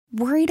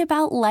Worried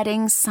about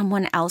letting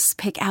someone else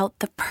pick out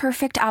the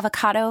perfect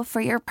avocado for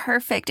your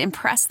perfect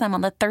impress them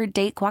on the third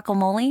date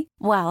guacamole?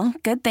 Well,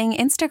 good thing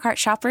Instacart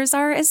shoppers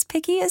are as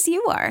picky as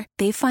you are.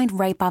 They find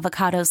ripe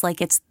avocados like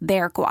it's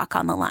their guac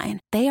on the line.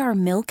 They are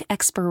milk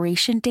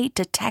expiration date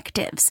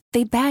detectives.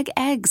 They bag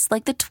eggs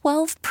like the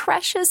 12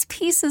 precious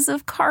pieces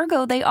of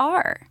cargo they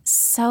are.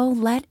 So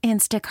let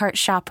Instacart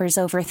shoppers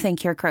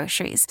overthink your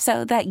groceries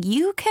so that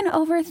you can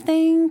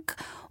overthink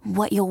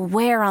what you'll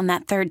wear on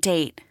that third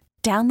date.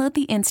 Download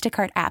the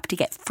Instacart app to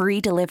get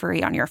free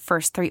delivery on your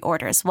first 3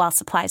 orders while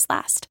supplies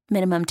last.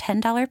 Minimum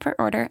 $10 per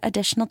order.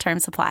 Additional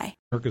terms apply.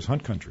 America's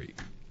Hunt Country.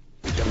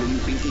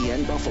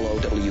 WBEN Buffalo,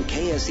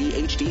 WKSE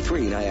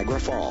HD3 Niagara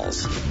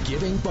Falls.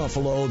 Giving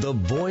Buffalo the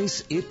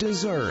voice it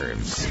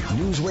deserves.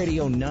 News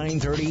Radio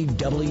 930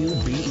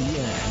 WBEN.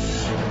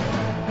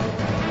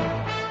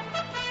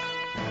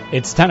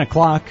 It's 10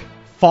 o'clock.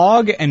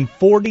 Fog and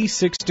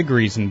 46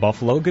 degrees in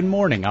Buffalo. Good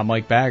morning. I'm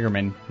Mike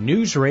Baggerman.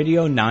 News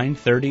Radio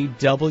 930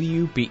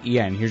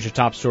 WBEN. Here's your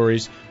top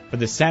stories for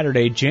this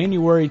Saturday,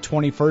 January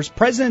 21st.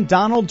 President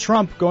Donald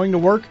Trump going to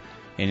work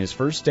in his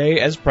first day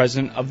as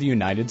President of the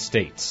United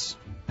States.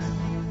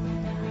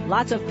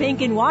 Lots of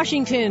pink in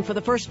Washington for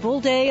the first full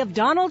day of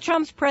Donald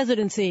Trump's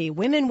presidency.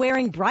 Women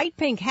wearing bright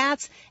pink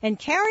hats and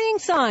carrying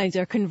signs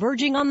are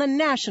converging on the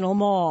National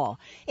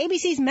Mall.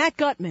 ABC's Matt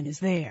Gutman is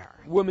there.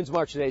 Women's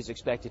March today is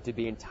expected to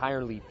be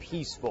entirely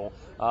peaceful.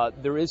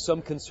 There is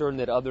some concern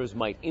that others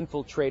might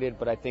infiltrate it,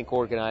 but I think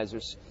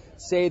organizers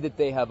say that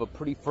they have a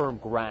pretty firm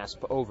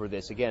grasp over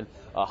this. Again,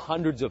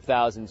 hundreds of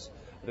thousands.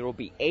 There will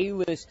be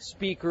A-list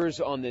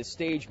speakers on this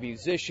stage,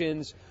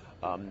 musicians,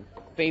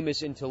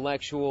 famous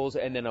intellectuals,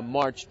 and then a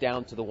march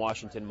down to the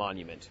Washington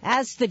Monument.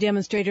 As the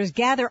demonstrators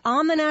gather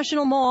on the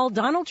National Mall,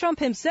 Donald Trump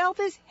himself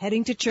is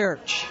heading to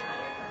church.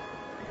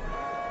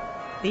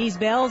 These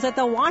bells at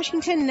the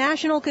Washington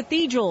National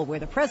Cathedral, where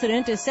the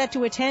president is set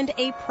to attend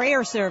a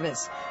prayer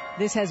service.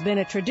 This has been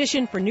a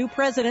tradition for new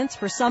presidents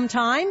for some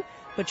time,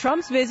 but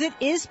Trump's visit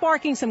is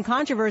sparking some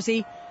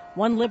controversy.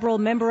 One liberal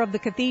member of the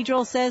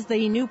cathedral says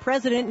the new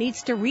president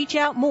needs to reach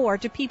out more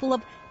to people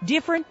of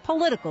different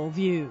political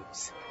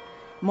views.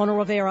 Mona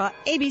Rivera,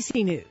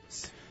 ABC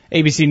News.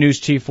 ABC News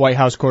Chief White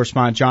House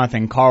correspondent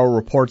Jonathan Karl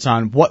reports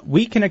on what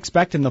we can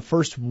expect in the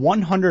first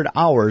 100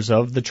 hours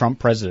of the Trump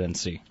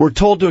presidency. We're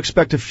told to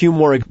expect a few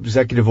more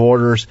executive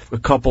orders, a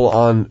couple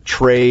on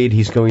trade.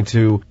 He's going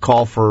to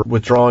call for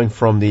withdrawing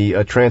from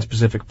the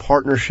Trans-Pacific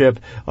Partnership,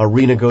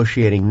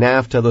 renegotiating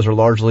NAFTA. Those are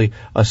largely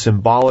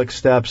symbolic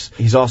steps.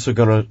 He's also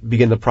going to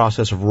begin the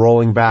process of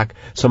rolling back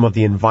some of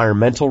the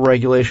environmental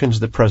regulations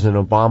that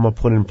President Obama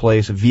put in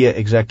place via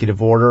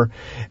executive order.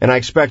 And I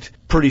expect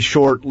pretty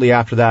shortly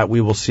after that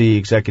we will see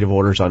executive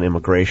orders on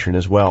immigration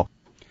as well.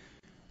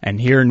 And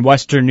here in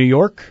Western New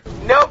York,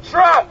 no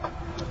Trump,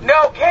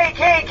 no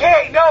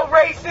KKK, no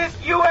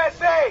racist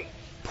USA.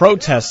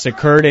 Protests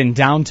occurred in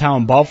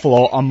downtown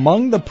Buffalo.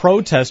 Among the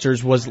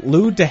protesters was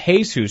Lou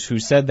DeJesus, who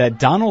said that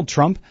Donald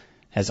Trump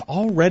has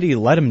already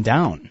let him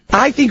down.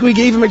 I think we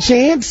gave him a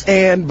chance,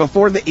 and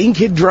before the ink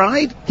had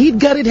dried, he'd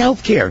gutted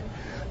health care.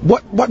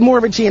 What more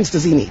of a chance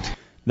does he need?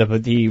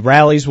 The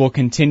rallies will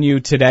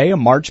continue today. A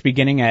march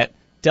beginning at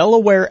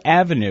Delaware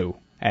Avenue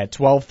at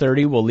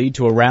 12:30 will lead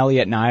to a rally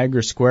at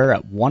Niagara Square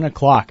at 1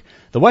 o'clock.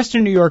 The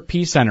Western New York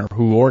Peace Center,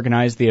 who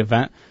organized the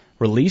event,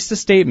 released a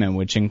statement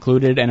which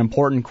included an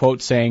important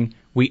quote saying,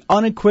 "We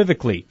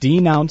unequivocally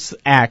denounce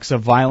acts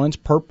of violence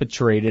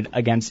perpetrated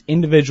against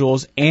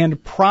individuals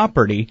and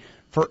property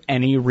for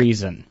any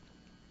reason."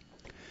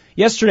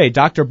 Yesterday,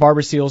 Dr.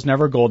 Barbara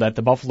Seals-Nevergold at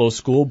the Buffalo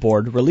School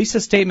Board released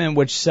a statement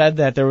which said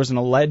that there was an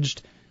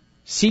alleged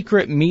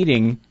secret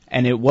meeting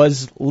and it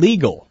was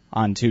legal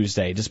on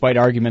Tuesday, despite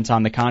arguments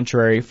on the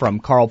contrary from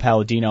Carl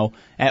Palladino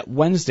at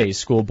Wednesday's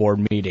school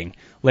board meeting.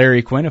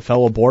 Larry Quinn, a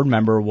fellow board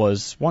member,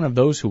 was one of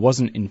those who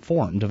wasn't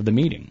informed of the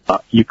meeting.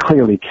 You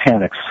clearly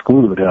can't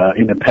exclude an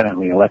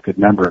independently elected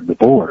member of the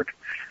board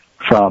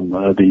from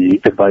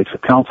the advice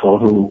of counsel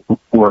who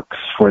works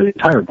for the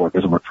entire board.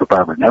 Doesn't work for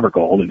Barbara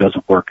Nevergold. It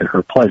doesn't work at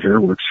her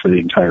pleasure. Works for the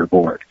entire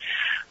board.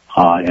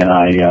 And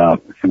I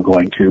am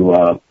going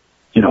to,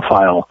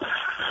 file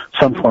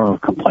some form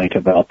of complaint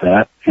about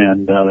that,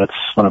 and that's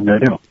what I'm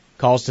going to do.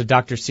 Calls to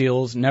Dr.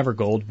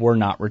 Seals-Nevergold were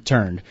not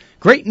returned.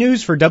 Great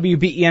news for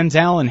WBEN's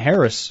Alan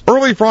Harris.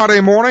 Early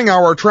Friday morning,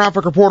 our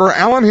traffic reporter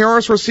Alan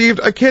Harris received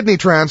a kidney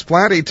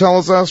transplant. He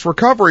tells us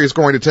recovery is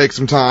going to take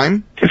some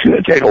time. It's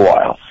going to take a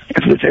while.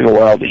 It's going to take a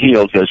while to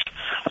heal because,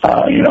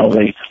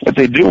 what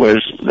they do is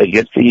they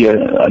get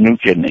a new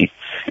kidney,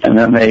 and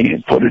then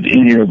they put it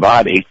in your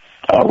body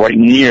right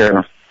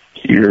near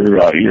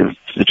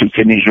the two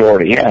kidneys you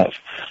already have.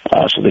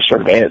 So they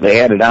sort of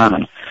add it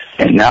on.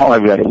 And now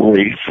I've got to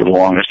worry for the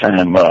longest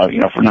time,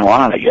 from now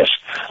on, I guess,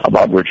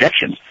 about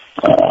rejection.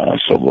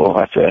 So we'll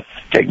have to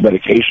take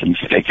medications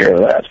to take care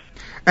of that.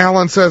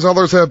 Alan says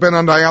others have been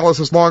on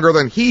dialysis longer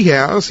than he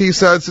has. He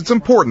says it's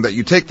important that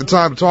you take the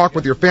time to talk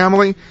with your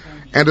family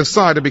and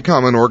decide to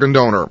become an organ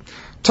donor.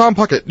 Tom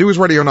Puckett, News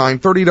Radio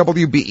 930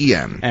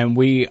 WBEN. And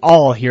we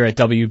all here at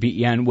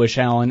WBEN wish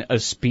Alan a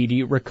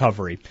speedy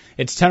recovery.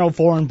 It's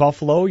 10:04 in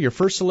Buffalo. Your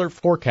first alert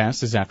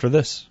forecast is after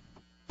this.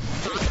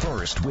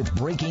 First with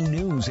breaking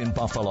news in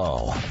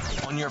Buffalo.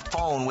 On your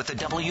phone with the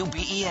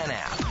WBEN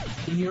app.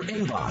 In your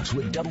inbox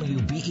with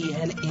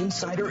WBEN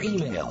Insider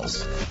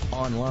emails.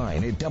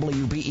 Online at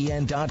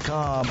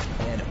WBEN.com.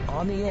 And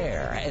on the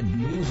air at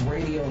News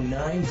Radio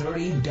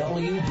 930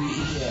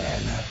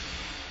 WBEN.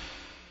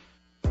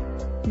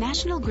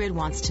 National Grid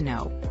wants to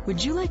know,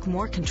 would you like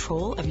more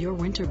control of your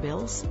winter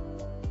bills?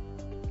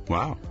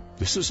 Wow,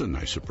 this is a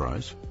nice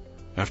surprise.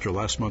 After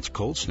last month's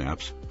cold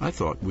snaps, I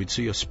thought we'd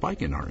see a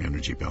spike in our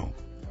energy bill.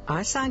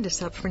 I signed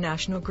us up for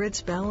National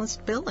Grid's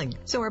balanced billing,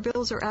 so our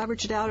bills are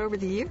averaged out over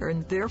the year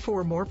and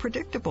therefore more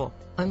predictable,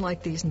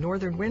 unlike these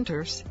northern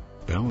winters.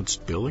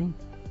 Balanced billing?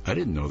 I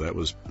didn't know that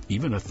was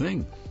even a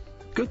thing.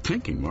 Good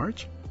thinking,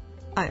 Marge.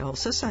 I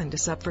also signed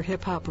us up for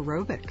hip-hop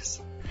aerobics.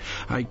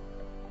 I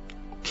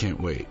can't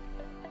wait.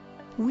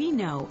 We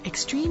know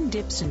extreme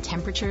dips in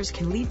temperatures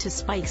can lead to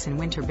spikes in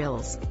winter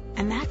bills,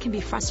 and that can be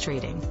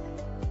frustrating.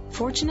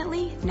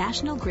 Fortunately,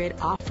 National Grid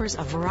offers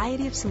a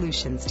variety of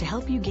solutions to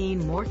help you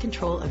gain more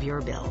control of your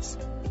bills.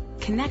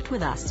 Connect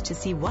with us to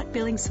see what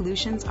billing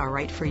solutions are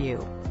right for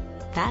you.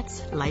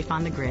 That's Life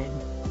on the Grid.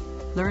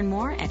 Learn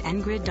more at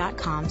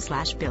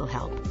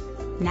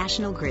ngrid.com/billhelp.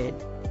 National Grid,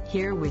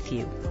 here with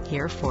you,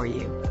 here for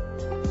you.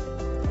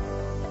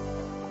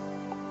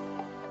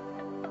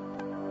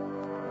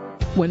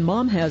 When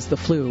mom has the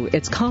flu,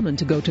 it's common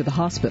to go to the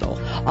hospital.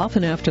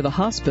 Often after the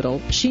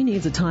hospital, she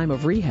needs a time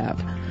of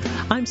rehab.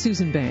 I'm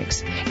Susan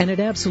Banks, and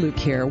at Absolute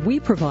Care, we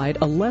provide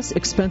a less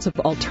expensive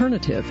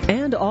alternative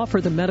and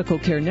offer the medical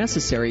care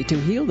necessary to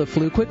heal the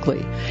flu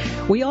quickly.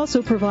 We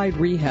also provide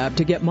rehab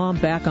to get mom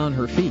back on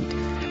her feet.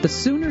 The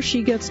sooner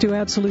she gets to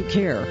Absolute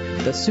Care,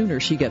 the sooner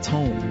she gets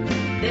home.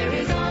 There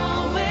is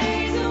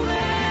always a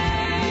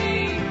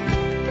way.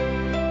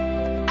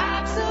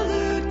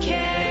 Absolute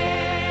Care.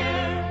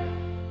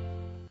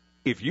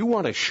 If you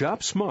want to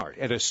shop smart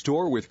at a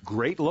store with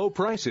great low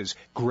prices,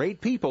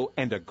 great people,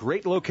 and a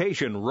great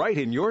location right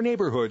in your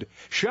neighborhood,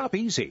 shop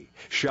easy.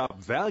 Shop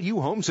Value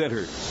Home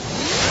Centers.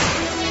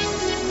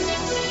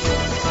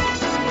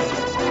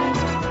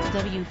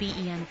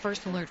 WBEN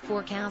First Alert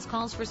forecast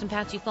calls for some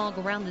patchy fog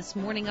around this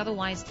morning.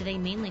 Otherwise, today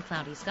mainly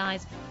cloudy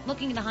skies.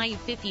 Looking at a high of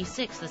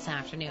 56 this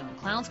afternoon.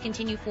 Clouds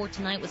continue for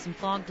tonight with some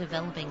fog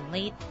developing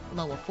late,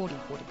 low of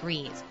 44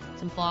 degrees.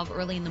 Some fog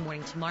early in the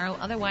morning tomorrow.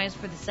 Otherwise,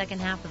 for the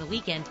second half of the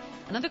weekend,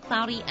 another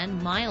cloudy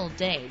and mild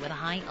day with a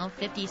high of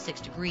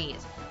 56 degrees.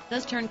 It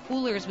does turn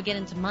cooler as we get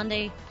into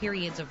Monday.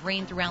 Periods of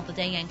rain throughout the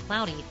day and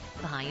cloudy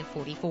with a high of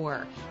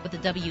 44. With the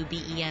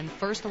WBEN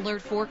First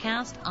Alert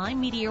forecast, I'm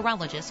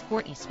meteorologist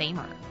Courtney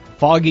Spamer.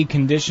 Foggy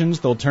conditions,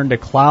 they'll turn to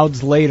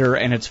clouds later,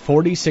 and it's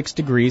 46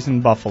 degrees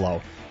in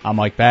Buffalo. I'm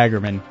Mike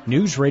Baggerman,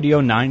 News Radio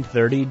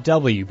 930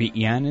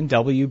 WBEN and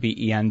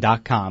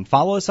WBEN.com.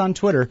 Follow us on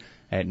Twitter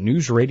at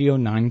News Radio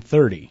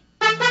 930.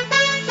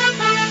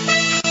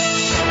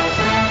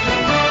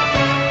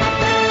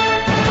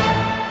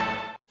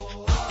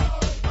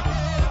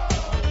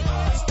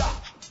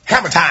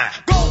 Hammer time!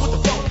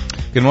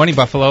 Good morning,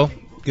 Buffalo.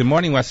 Good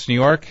morning, West New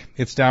York.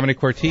 It's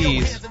Dominic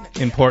Ortiz.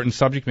 Important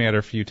subject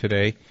matter for you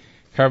today.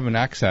 Carbon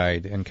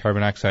monoxide and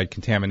carbon monoxide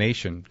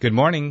contamination. Good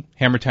morning.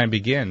 Hammer time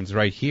begins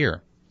right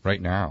here, right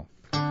now.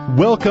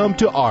 Welcome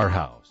to our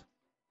house.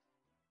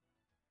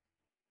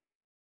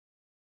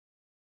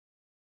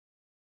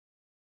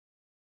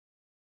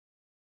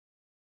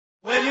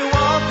 When you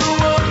want the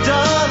work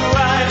done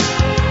right,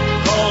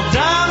 call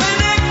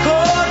Dominic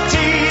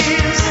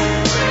Cortez.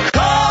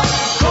 Call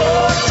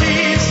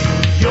Cortez,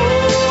 your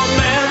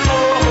man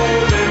for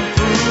home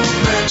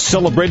improvement.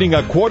 Celebrating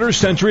a quarter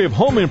century of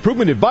home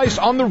improvement advice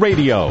on the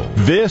radio.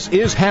 This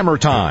is Hammer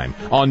Time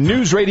on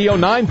News Radio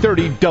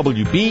 930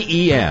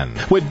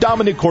 WBEN with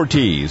Dominic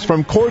Cortez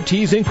from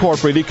Cortez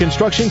Incorporated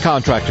Construction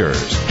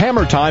Contractors.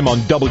 Hammer Time on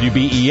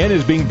WBEN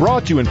is being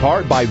brought to you in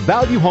part by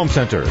Value Home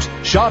Centers.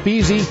 Shop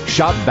easy,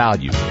 shop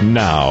value.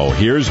 Now,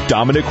 here's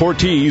Dominic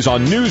Cortez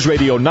on News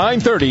Radio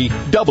 930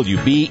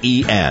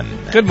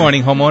 WBEN. Good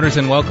morning, homeowners,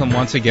 and welcome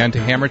once again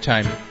to Hammer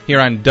Time here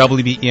on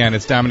WBEN.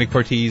 It's Dominic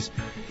Cortez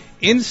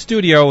in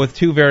studio with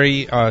two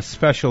very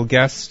special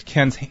guests,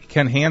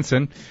 Ken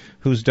Hansen,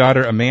 whose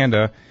daughter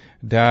Amanda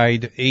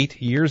died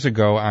 8 years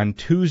ago on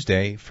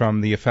Tuesday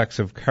from the effects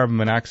of carbon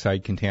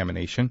monoxide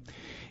contamination,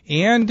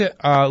 and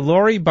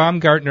Lori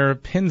Baumgartner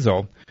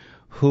Pinzel,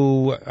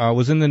 who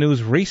was in the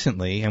news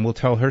recently, and we'll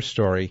tell her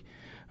story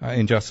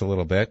in just a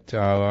little bit.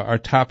 Our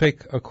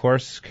topic, of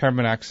course, carbon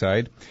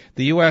monoxide.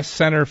 The U.S.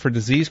 Center for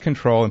Disease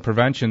Control and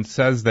Prevention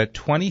says that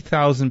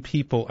 20,000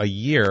 people a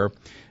year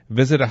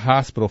visit a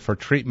hospital for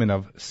treatment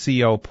of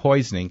CO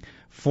poisoning.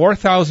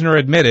 4,000 are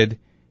admitted,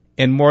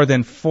 and more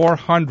than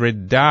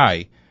 400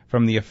 die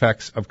from the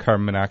effects of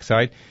carbon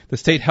monoxide. The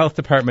state health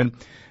department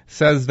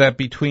says that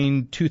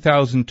between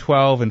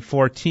 2012 and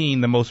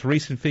 14, the most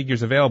recent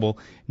figures available,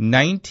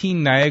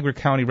 19 Niagara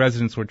County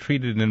residents were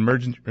treated in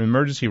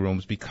emergency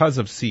rooms because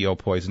of CO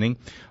poisoning.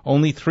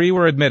 Only 3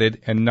 were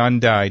admitted and none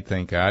died,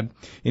 thank God.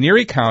 In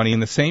Erie County, in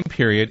the same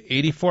period,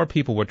 84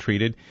 people were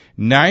treated,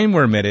 9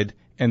 were admitted,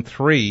 and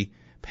 3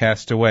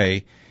 passed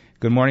away.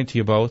 Good morning to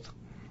you both.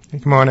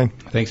 Good morning.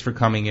 Thanks for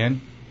coming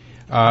in.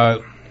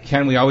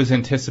 Ken, we always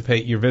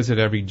anticipate your visit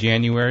every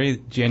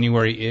January.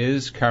 January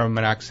is Carbon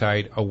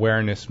Monoxide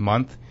Awareness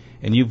Month,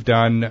 and you've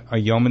done a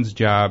yeoman's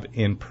job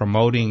in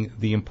promoting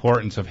the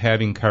importance of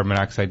having carbon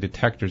monoxide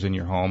detectors in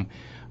your home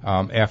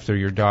after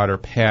your daughter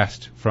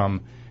passed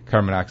from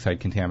carbon monoxide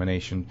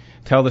contamination.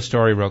 Tell the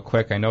story real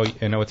quick. I know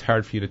it's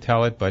hard for you to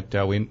tell it, but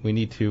we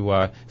need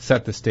to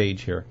set the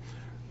stage here.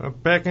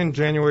 Back in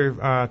January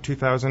of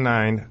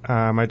 2009,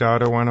 my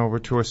daughter went over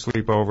to a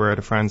sleepover at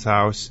a friend's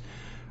house.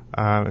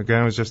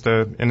 Again, it was just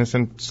an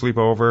innocent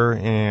sleepover,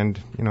 and,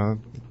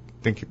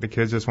 the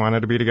kids just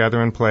wanted to be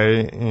together and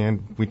play,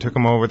 and we took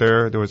them over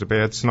there. There was a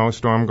bad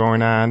snowstorm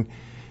going on,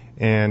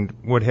 and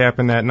what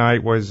happened that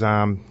night was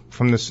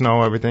from the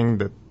snow, everything,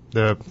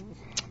 the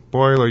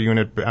boiler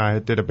unit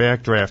did a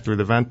backdraft through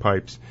the vent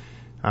pipes,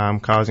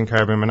 causing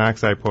carbon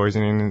monoxide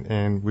poisoning,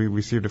 and we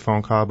received a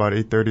phone call about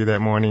 8:30 that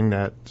morning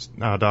that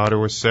our daughter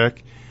was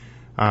sick.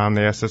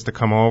 They asked us to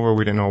come over.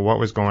 We didn't know what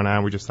was going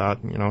on. We just thought,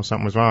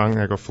 something was wrong,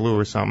 like a flu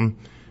or something.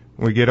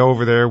 We get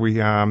over there,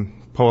 we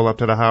pull up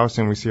to the house,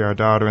 and we see our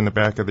daughter in the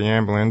back of the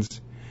ambulance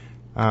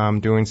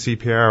doing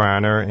CPR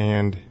on her,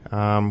 and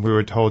we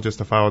were told just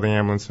to follow the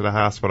ambulance to the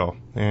hospital.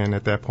 And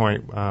at that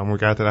point, we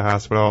got to the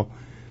hospital.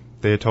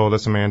 They had told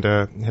us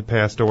Amanda had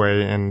passed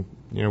away and,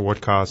 what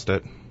caused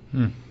it.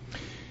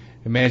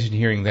 Imagine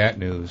hearing that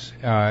news.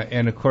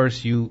 And, of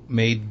course, you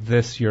made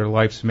this your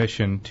life's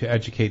mission to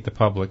educate the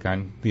public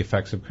on the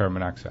effects of carbon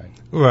monoxide.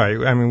 Right.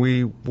 I mean,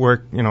 we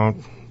work,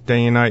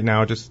 day and night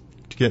now just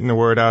getting the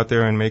word out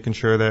there and making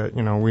sure that,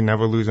 we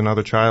never lose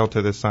another child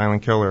to this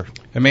silent killer.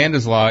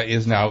 Amanda's Law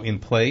is now in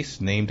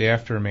place, named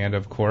after Amanda,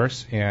 of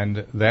course,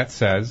 and that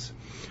says...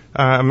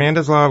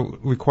 Amanda's Law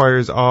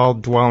requires all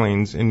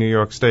dwellings in New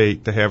York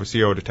State to have a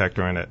CO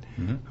detector in it.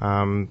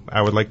 Mm-hmm.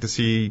 I would like to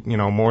see,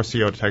 more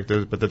CO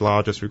detectors, but the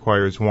law just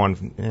requires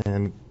one.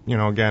 And,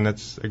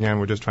 again,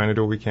 we're just trying to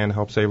do what we can to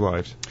help save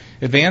lives.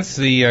 Advance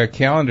the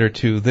calendar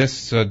to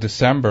this last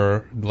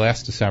December,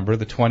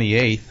 the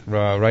 28th,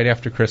 right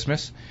after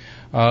Christmas.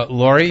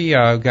 Lori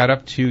got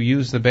up to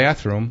use the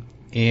bathroom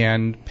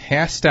and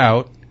passed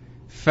out,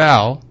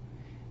 fell,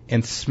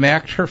 and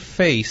smacked her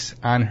face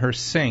on her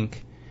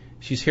sink.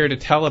 She's here to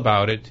tell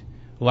about it,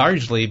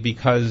 largely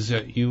because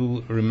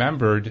you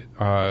remembered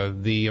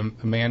the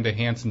Amanda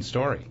Hansen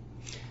story.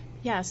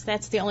 Yes,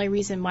 that's the only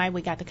reason why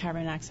we got the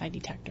carbon monoxide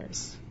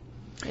detectors.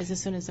 Is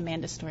as soon as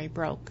Amanda's story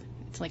broke,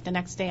 it's like the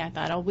next day I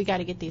thought, we got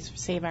to get these,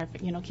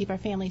 keep our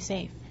family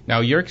safe.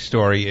 Now your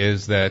story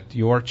is that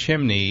your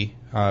chimney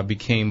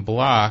became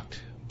blocked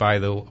by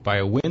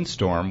a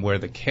windstorm where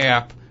the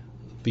cap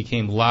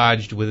became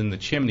lodged within the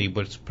chimney,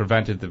 but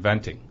prevented the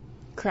venting.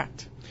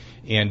 Correct.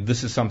 And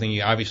this is something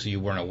you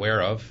weren't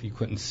aware of. You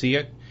couldn't see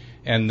it.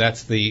 And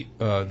that's the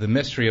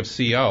mystery of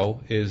CO,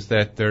 is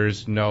that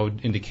there's no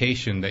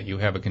indication that you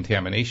have a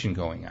contamination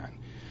going on.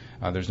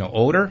 There's no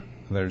odor.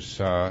 There's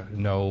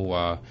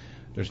no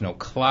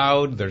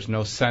cloud. There's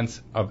no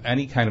sense of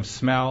any kind of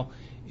smell.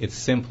 It's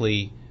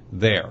simply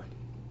there.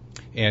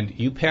 And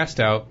you passed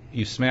out.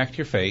 You smacked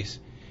your face.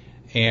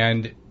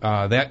 And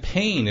that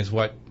pain is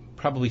what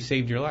probably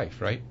saved your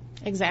life, right?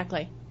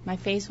 Exactly. My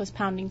face was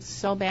pounding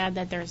so bad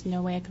that there's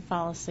no way I could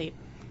fall asleep.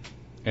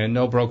 And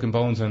no broken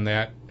bones from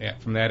that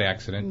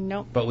accident.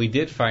 Nope. But we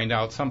did find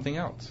out something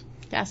else.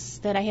 Yes,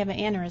 that I have an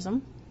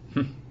aneurysm.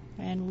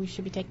 And we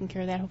should be taking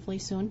care of that hopefully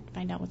soon,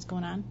 find out what's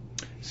going on.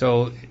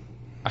 So,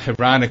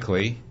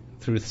 ironically,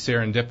 through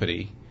seri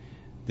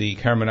the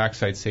carbon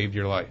monoxide saved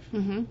your life.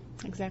 Mm-hmm.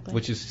 Exactly.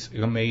 Which is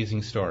an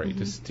amazing story,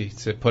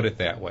 to put it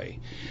that way.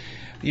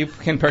 You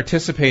can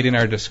participate in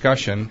our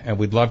discussion, and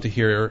we'd love to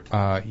hear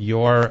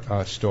your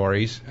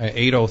stories.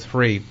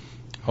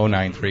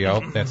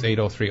 803-0930. That's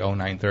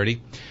 803-0930.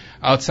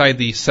 Outside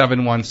the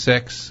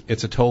 716,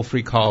 it's a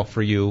toll-free call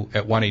for you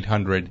at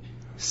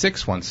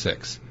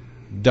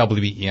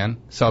 1-800-616-WBEN.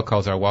 Cell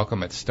calls are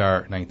welcome at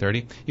star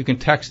 930. You can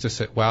text us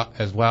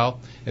as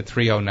well at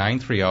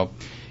 30930.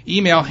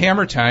 Email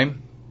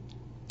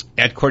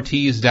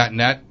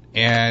hammertime@cortez.net,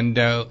 and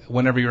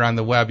whenever you're on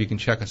the web, you can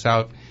check us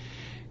out.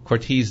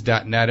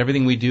 Cortez.net.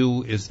 Everything we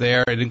do is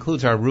there. It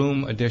includes our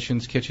room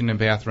additions, kitchen and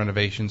bath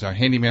renovations, our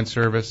handyman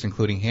service,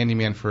 including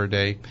handyman for a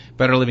day,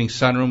 better living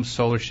sunrooms,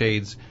 solar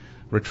shades,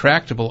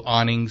 retractable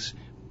awnings,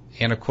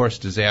 and, of course,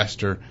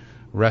 disaster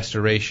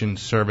restoration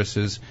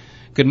services.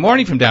 Good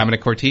morning from Dominic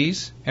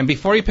Cortez. And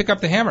before you pick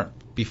up the hammer,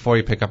 before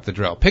you pick up the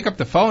drill, pick up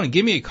the phone and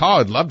give me a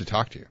call. I'd love to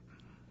talk to you.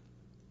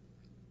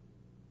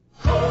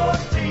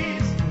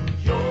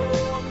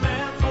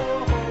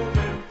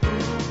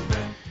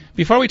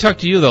 Before we talk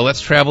to you, though,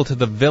 let's travel to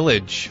the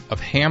village of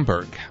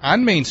Hamburg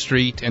on Main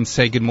Street and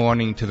say good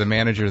morning to the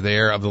manager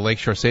there of the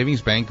Lakeshore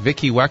Savings Bank,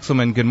 Vicki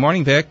Wexelman. Good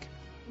morning, Vic.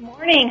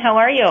 Morning. How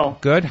are you?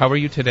 Good. How are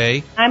you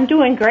today? I'm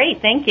doing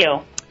great. Thank you.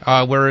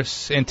 We're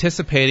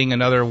anticipating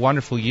another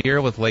wonderful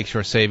year with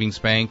Lakeshore Savings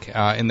Bank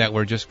in that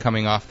we're just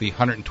coming off the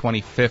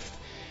 125th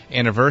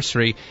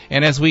anniversary.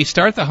 And as we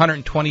start the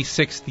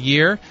 126th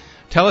year,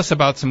 tell us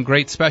about some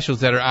great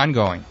specials that are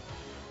ongoing.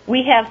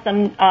 We have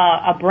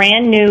a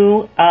brand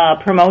new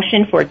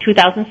promotion for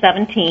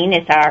 2017.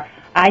 It's our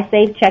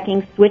iSave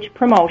Checking Switch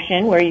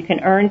promotion, where you can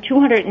earn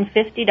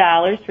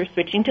 $250 for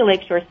switching to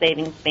Lakeshore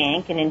Savings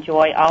Bank and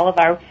enjoy all of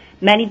our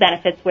many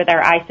benefits with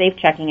our iSave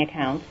checking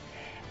accounts.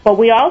 But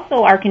we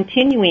also are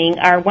continuing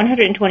our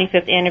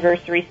 125th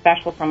anniversary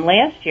special from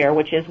last year,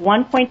 which is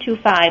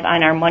 1.25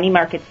 on our money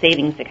market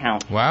savings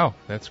account. Wow,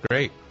 that's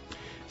great.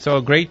 So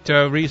a great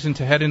reason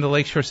to head into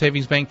Lakeshore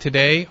Savings Bank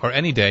today, or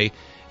any day,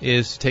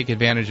 is to take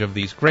advantage of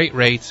these great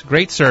rates,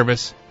 great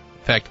service,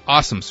 in fact,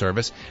 awesome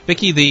service.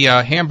 Vicki, the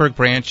Hamburg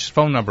branch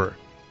phone number.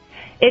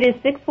 It is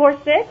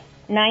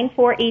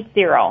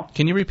 646-9480.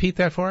 Can you repeat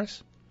that for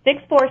us?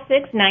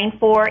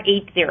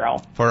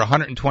 646-9480. For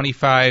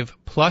 125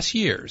 plus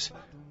years,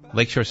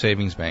 Lakeshore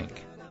Savings Bank.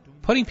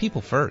 Putting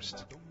people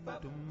first.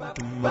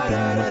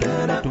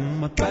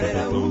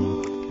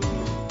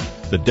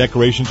 The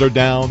decorations are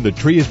down, the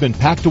tree has been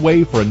packed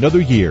away for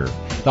another year.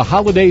 The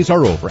holidays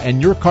are over,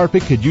 and your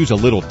carpet could use a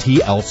little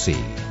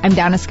TLC. I'm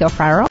Donna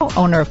Scalfaro,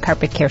 owner of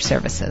Carpet Care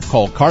Services.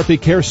 Call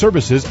Carpet Care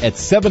Services at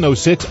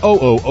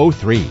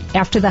 706-0003.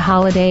 After the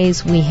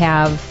holidays, we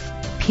have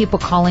people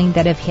calling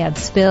that have had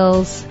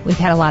spills. We've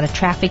had a lot of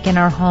traffic in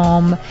our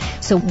home.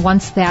 So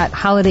once that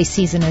holiday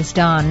season is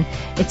done,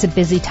 it's a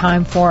busy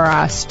time for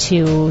us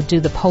to do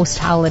the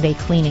post-holiday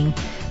cleaning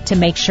to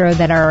make sure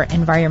that our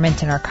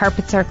environment and our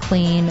carpets are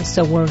clean,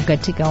 so we're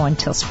good to go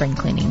until spring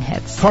cleaning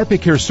hits.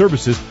 Carpet Care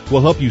Services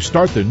will help you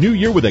start the new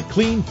year with a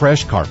clean,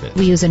 fresh carpet.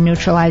 We use a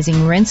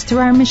neutralizing rinse through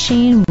our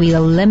machine. We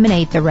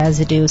eliminate the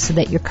residue so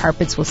that your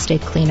carpets will stay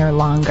cleaner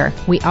longer.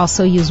 We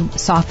also use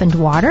softened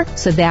water,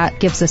 so that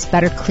gives us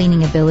better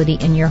cleaning ability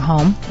in your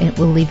home, and it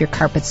will leave your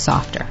carpets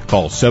softer.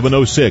 Call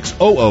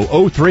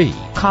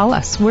 706-0003. Call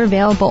us. We're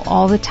available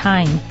all the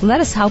time.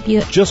 Let us help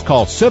you. Just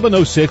call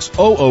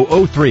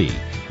 706-0003.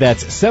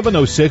 That's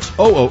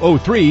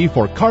 706-0003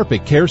 for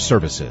Carpet Care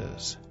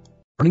Services.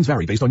 Earnings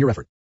vary based on your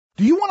effort.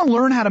 Do you want to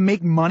learn how to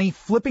make money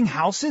flipping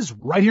houses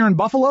right here in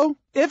Buffalo?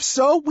 If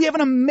so, we have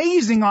an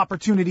amazing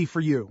opportunity for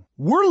you.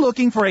 We're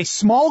looking for a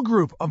small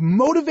group of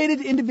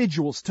motivated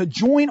individuals to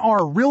join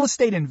our real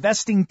estate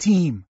investing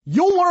team.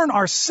 You'll learn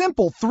our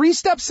simple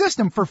 3-step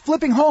system for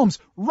flipping homes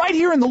right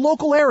here in the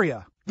local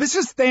area. This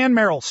is Than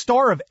Merrill,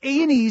 star of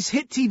A&E's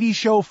hit TV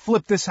show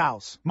Flip This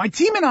House. My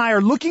team and I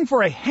are looking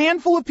for a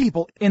handful of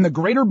people in the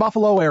greater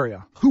Buffalo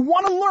area who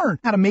want to learn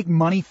how to make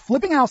money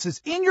flipping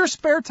houses in your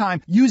spare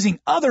time using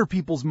other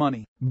people's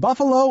money.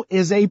 Buffalo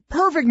is a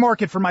perfect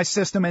market for my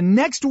system, and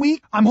next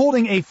week I'm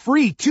holding a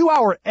free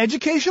 2-hour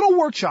educational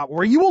workshop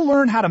where you will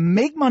learn how to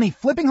make money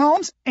flipping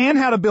homes and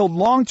how to build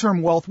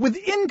long-term wealth with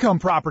income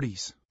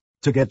properties.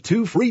 To get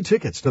 2 free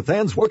tickets to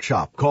Than's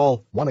workshop,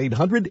 call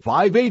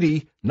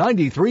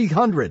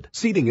 1-800-580-9300.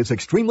 Seating is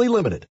extremely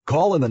limited.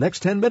 Call in the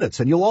next 10 minutes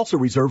and you'll also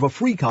reserve a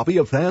free copy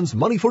of Than's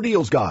Money for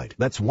Deals guide.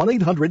 That's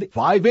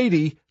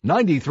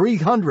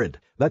 1-800-580-9300.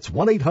 That's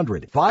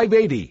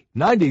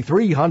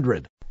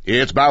 1-800-580-9300.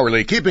 It's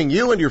Bowerly. Keeping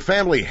you and your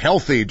family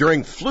healthy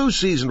during flu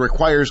season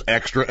requires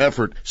extra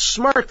effort.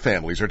 Smart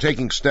families are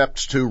taking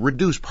steps to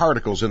reduce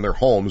particles in their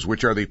homes,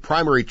 which are the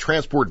primary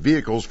transport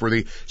vehicles for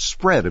the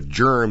spread of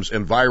germs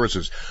and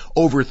viruses.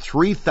 Over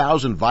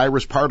 3,000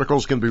 virus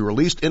particles can be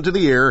released into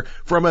the air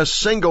from a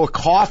single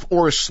cough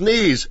or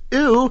sneeze.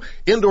 Ew!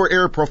 Indoor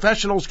Air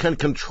Professionals can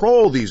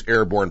control these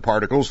airborne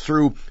particles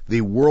through the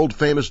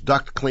world-famous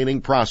duct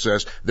cleaning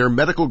process, their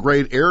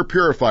medical-grade air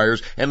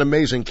purifiers, and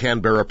amazing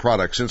Canberra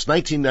products. Since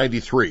 1993,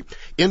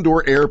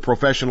 Indoor Air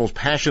Professionals'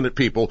 passionate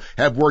people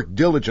have worked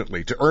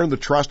diligently to earn the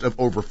trust of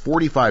over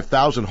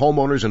 45,000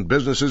 homeowners and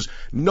businesses.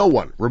 No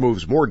one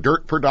removes more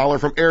dirt per dollar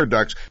from air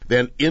ducts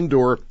than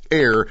Indoor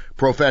Air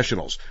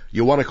Professionals.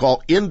 You want to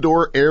call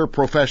Indoor Air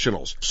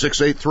Professionals,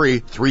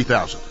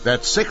 683-3000.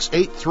 That's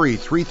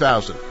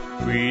 683-3000.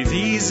 Breathe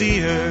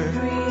easier.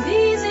 Breathe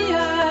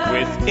easier.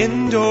 With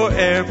Indoor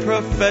Air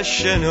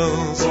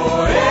Professionals.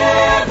 For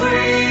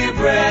every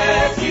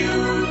breath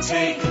you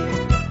take.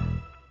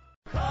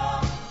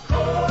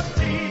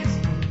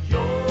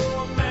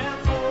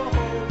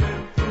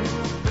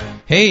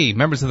 Hey,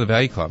 members of the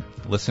Value Club,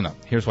 listen up.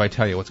 Here's why I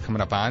tell you what's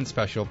coming up on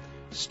special.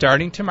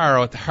 Starting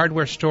tomorrow at the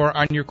hardware store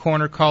on your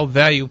corner called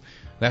Value.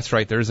 That's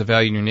right, there is a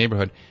value in your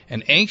neighborhood.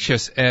 And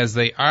anxious as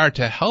they are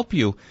to help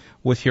you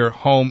with your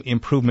home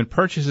improvement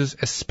purchases,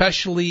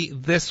 especially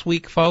this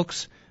week,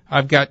 folks,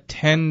 I've got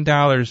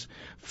 $10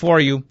 for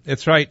you.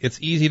 It's right, it's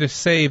easy to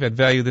save at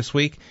Value this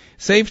week.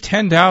 Save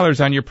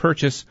 $10 on your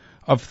purchase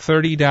of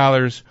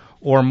 $30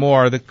 or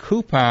more. The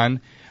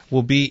coupon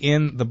will be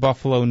in the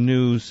Buffalo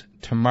News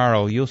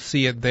tomorrow. You'll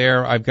see it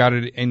there. I've got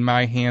it in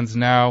my hands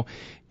now.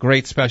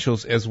 great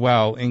specials as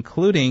well,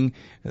 including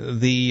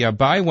the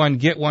buy one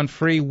get one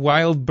free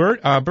wild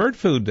bird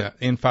food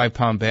in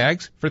 5-pound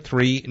bags for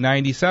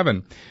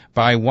 $3.97.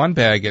 Buy one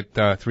bag at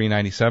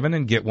 $3.97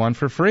 and get one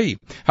for free.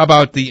 How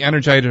about the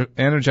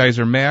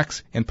Energizer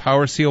Max and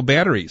Power Seal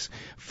batteries?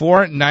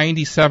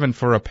 $4.97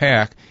 for a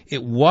pack.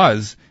 It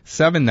was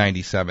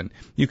 $7.97.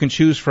 You can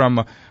choose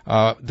from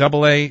AA,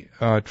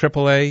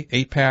 AAA,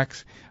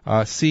 8-packs,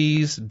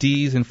 C's,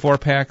 D's in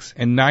 4-packs,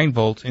 and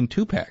 9-volts in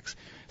 2-packs.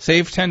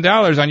 Save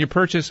 $10 on your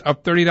purchase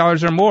up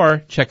 $30 or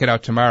more. Check it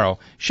out tomorrow.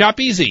 Shop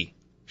easy.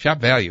 Shop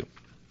value.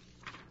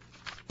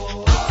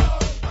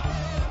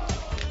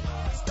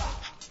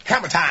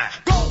 Hammer time.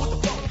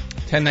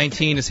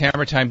 10:19 is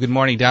Hammer Time. Good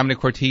morning.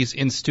 Dominic Ortiz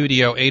in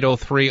studio,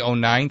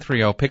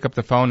 803-0930. Pick up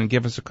the phone and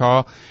give us a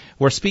call.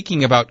 We're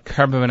speaking about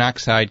carbon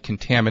monoxide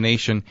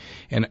contamination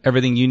and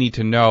everything you need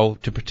to know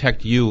to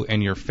protect you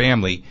and your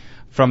family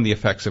from the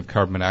effects of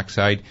carbon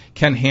monoxide.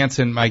 Ken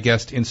Hansen, my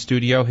guest in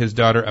studio, his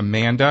daughter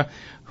Amanda,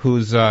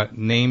 whose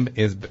name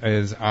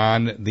is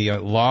on the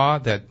law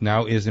that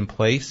now is in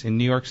place in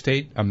New York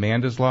State,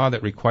 Amanda's Law,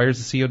 that requires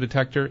a CO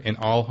detector in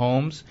all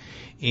homes,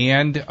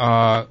 and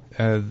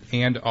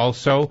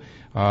also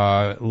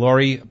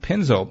Lori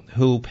Pinzel,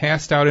 who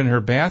passed out in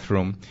her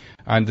bathroom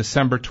on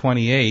December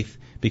 28th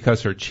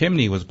because her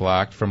chimney was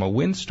blocked from a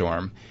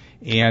windstorm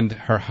and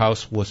her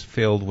house was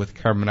filled with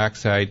carbon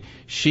monoxide.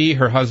 She,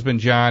 her husband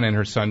John, and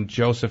her son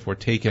Joseph were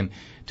taken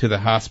to the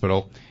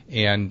hospital,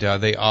 and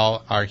they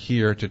all are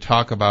here to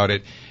talk about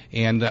it.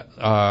 And,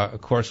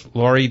 of course,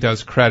 Lori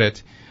does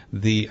credit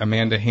the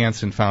Amanda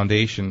Hansen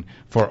Foundation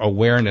for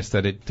awareness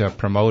that it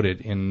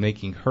promoted in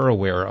making her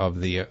aware of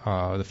the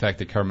fact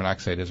that carbon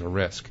monoxide is a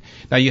risk.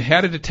 Now, you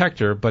had a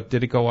detector, but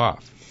did it go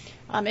off?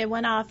 It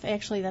went off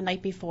actually the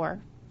night before.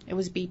 It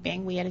was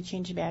beeping. We had to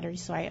change the battery,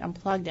 so I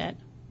unplugged it.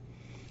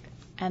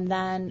 And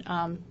then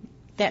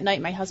that night,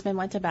 my husband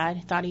went to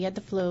bed, thought he had the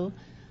flu.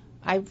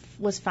 I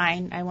was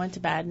fine. I went to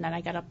bed, and then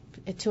I got up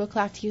at 2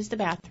 o'clock to use the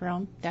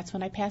bathroom. That's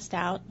when I passed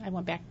out. I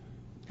went back.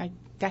 I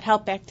got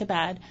help back to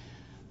bed.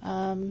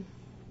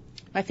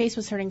 My face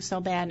was hurting so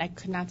bad, and I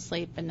could not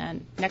sleep. And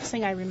then next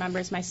thing I remember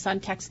is my son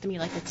texted me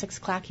like at 6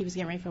 o'clock. He was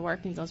getting ready for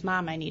work, and he goes,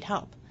 "Mom, I need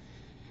help."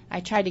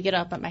 I tried to get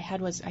up, but my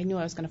head was, I knew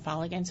I was going to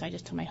fall again, so I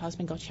just told my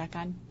husband, go check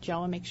on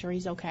Joe and make sure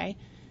he's okay.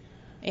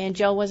 And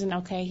Joe wasn't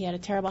okay. He had a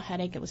terrible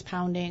headache. It was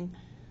pounding.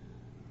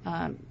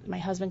 My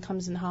husband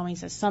comes in the home and he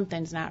says,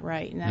 something's not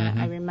right. And then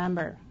I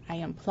remember I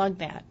unplugged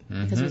that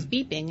because it was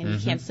beeping, and you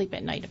can't sleep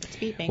at night if it's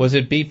beeping. Was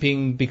it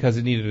beeping because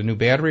it needed a new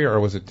battery, or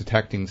was it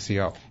detecting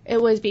CO? It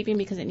was beeping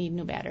because it needed a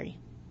new battery.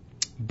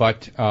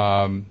 But,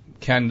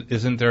 Ken,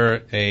 isn't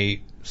there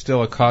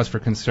still a cause for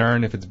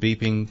concern if it's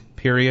beeping,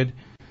 period?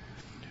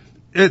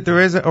 There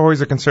is always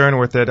a concern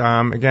with it.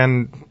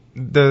 Again,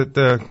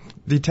 the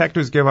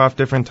detectors give off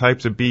different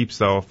types of beeps,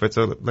 though. If it's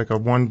like a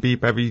one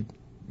beep every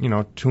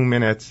 2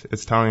 minutes,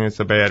 it's telling you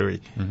it's a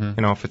battery.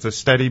 If it's a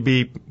steady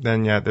beep,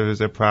 then yeah, there is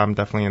a problem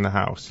definitely in the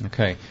house.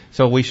 Okay,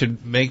 so we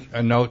should make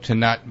a note to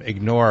not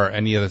ignore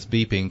any of this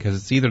beeping, because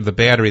it's either the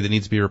battery that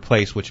needs to be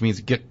replaced, which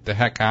means get the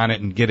heck on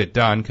it and get it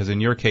done, because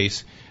in your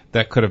case,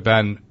 that could have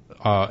been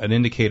an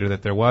indicator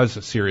that there was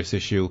a serious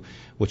issue,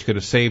 which could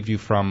have saved you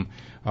from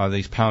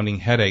these pounding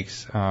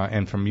headaches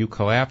and from you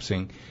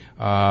collapsing.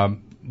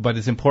 But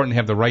it's important to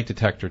have the right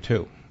detector,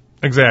 too.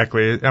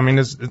 Exactly. I mean,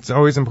 it's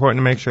always important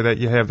to make sure that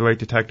you have the right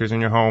detectors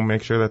in your home,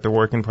 make sure that they're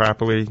working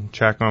properly,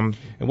 check them.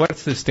 And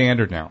what's the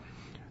standard now?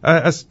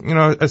 A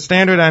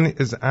standard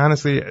is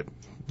honestly,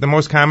 the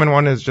most common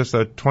one is just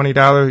a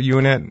 $20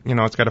 unit.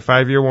 It's got a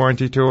 5-year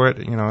warranty to it.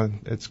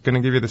 It's going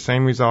to give you the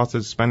same results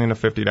as spending a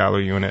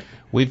 $50 unit.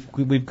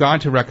 We've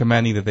gone to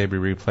recommending that they be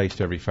replaced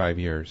every 5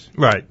 years.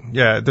 Right.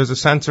 Yeah. There's a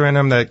sensor in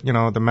them that,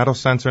 the metal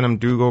sensor in them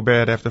do go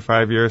bad after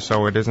 5 years,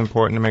 so it is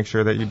important to make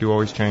sure that you do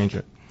always change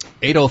it.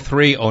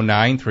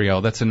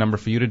 803-0930. That's the number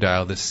for you to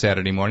dial this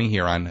Saturday morning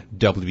here on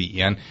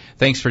WBEN.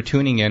 Thanks for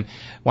tuning in.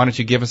 Why don't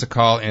you give us a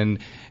call and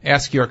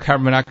ask your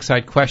carbon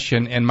monoxide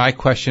question? And my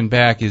question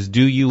back is,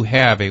 do you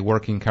have a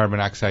working carbon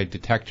monoxide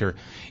detector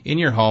in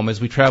your home? As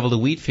we travel to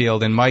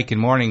Wheatfield, and Mike, good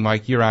morning,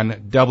 Mike. You're on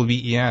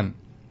WBEN.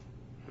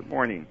 Good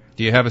morning.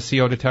 Do you have a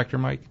CO detector,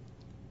 Mike?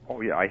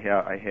 Oh, yeah,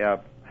 I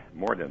have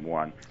more than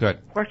one. Good.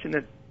 Question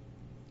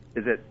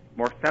is it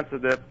more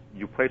sensitive,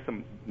 you place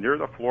them near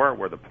the floor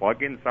where the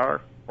plug-ins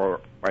are, or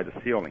by the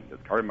ceiling? Does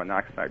carbon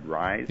monoxide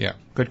rise? Yeah,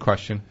 good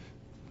question.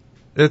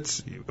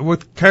 It's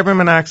with carbon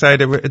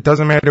monoxide, it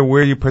doesn't matter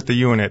where you put the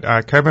unit.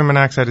 Carbon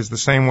monoxide is the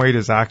same weight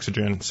as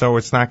oxygen, so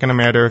it's not going to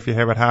matter if you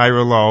have it high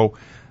or low.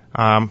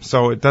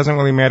 So it doesn't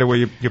really matter where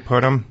you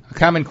put them. A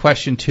common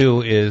question,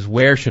 too, is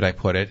where should I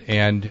put it?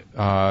 And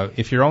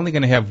if you're only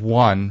going to have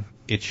one,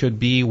 it should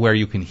be where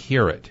you can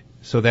hear it.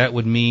 So that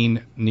would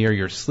mean near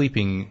your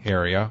sleeping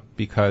area,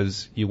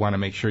 because you want to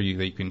make sure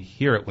that you can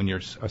hear it when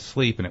you're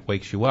asleep and it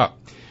wakes you up.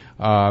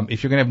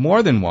 If you're going to have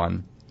more than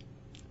one,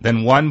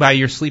 then one by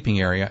your sleeping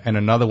area and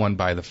another one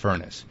by the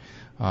furnace.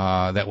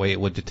 That way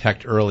it would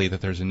detect early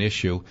that there's an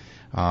issue,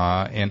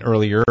 and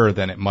earlier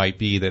than it might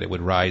be that it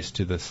would rise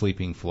to the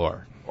sleeping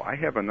floor. Well, I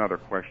have another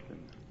question.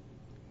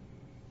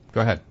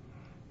 Go ahead.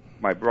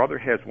 My brother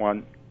has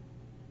one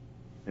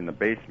in the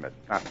basement,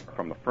 not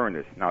from the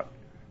furnace. Now,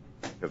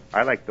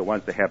 I like the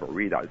ones that have a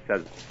readout. It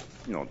says,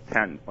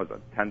 10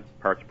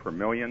 parts per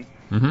million.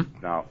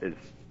 Mm-hmm. Now,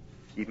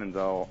 even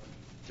though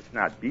it's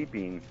not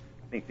beeping,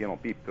 I think they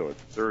don't beep till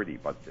it's 30,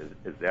 but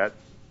is that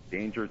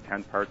danger,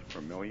 10 parts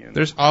per million?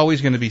 There's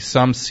always going to be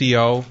some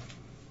CO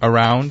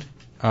around.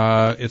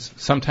 It's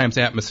sometimes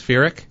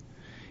atmospheric.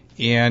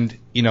 And,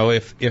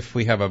 if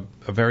we have a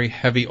very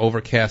heavy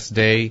overcast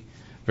day,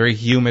 very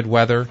humid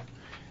weather,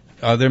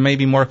 there may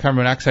be more carbon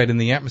monoxide in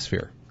the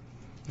atmosphere.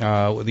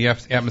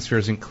 The atmosphere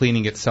isn't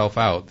cleaning itself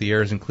out. The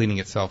air isn't cleaning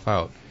itself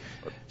out.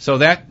 So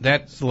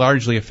that's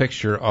largely a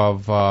fixture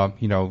of,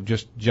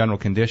 just general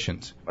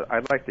conditions. But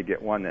I'd like to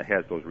get one that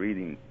has those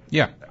readings.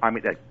 Yeah. I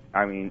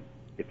mean,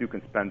 if you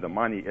can spend the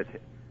money,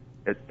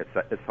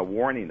 it's a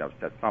warning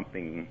that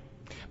something.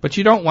 But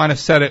you don't want to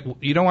set it.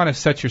 You don't want to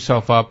set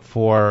yourself up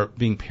for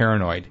being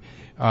paranoid.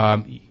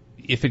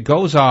 If it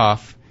goes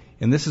off,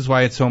 and this is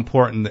why it's so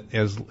important, that,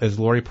 as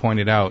Lori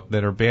pointed out,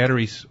 that her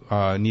batteries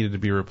needed to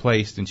be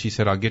replaced, and she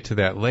said, "I'll get to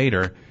that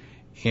later."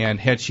 And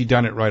had she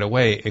done it right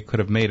away, it could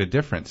have made a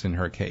difference in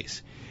her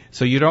case.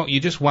 So you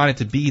just want it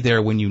to be there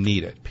when you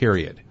need it.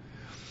 Period.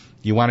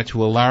 You want it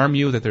to alarm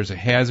you that there's a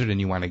hazard, and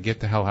you want to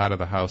get the hell out of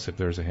the house if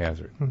there's a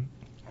hazard.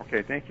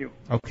 Okay, thank you.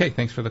 Okay,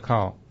 thanks for the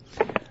call.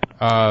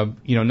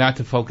 Not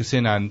to focus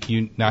in on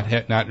you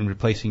not in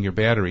replacing your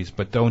batteries,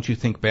 but don't you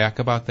think back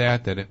about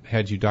that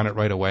had you done it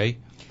right away?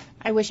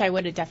 I wish I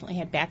would have definitely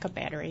had backup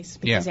batteries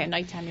because Yeah. at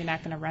nighttime you're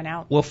not going to run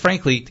out. Well,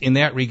 frankly, in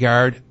that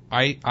regard,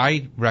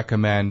 I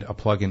recommend a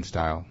plug-in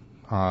style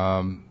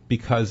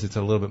because it's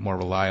a little bit more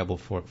reliable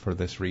for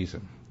this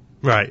reason.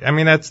 Right. I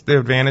mean, that's the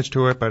advantage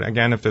to it. But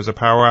again, if there's a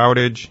power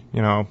outage,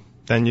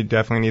 then you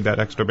definitely need that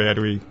extra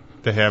battery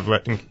to have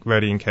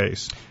ready in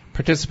case.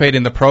 Participate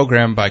in the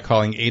program by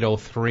calling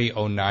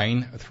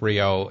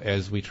 803-0930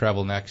 as we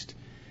travel next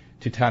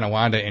to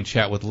Tonawanda and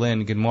chat with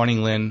Lynn. Good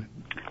morning, Lynn.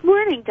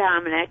 Morning,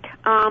 Dominic.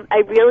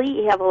 I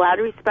really have a lot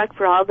of respect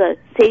for all the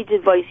sage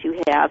advice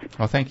you have.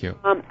 Oh, thank you.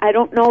 I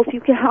don't know if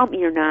you can help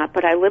me or not,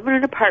 but I live in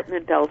an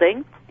apartment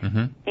building,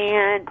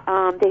 and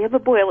they have a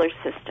boiler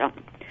system.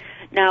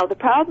 Now, the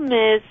problem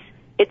is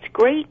it's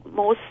great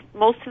most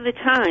of the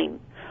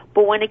time,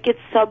 but when it gets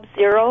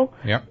sub-zero,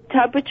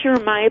 temperature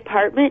in my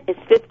apartment is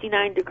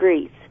 59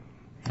 degrees.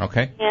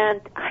 Okay.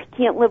 And I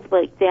can't live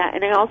like that.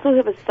 And I also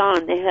have a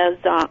son that has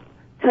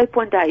type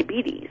 1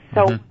 diabetes.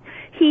 So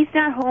he's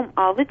not home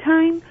all the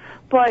time,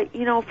 but,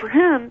 for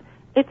him,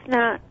 it's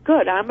not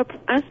good. I'm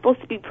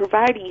supposed to be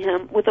providing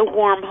him with a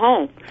warm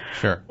home.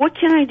 Sure. What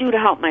can I do to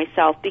help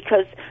myself?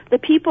 Because the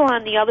people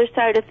on the other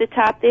side at the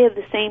top, they have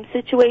the same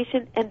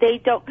situation, and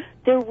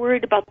they're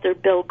worried about their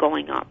bill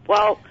going up.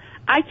 Well,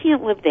 I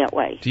can't live that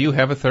way. Do you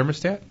have a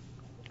thermostat?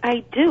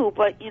 I do,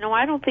 but,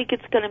 I don't think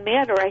it's going to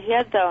matter. I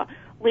had the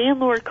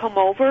landlord come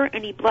over,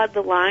 and he bled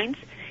the lines,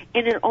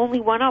 and it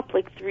only went up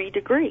like 3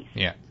 degrees.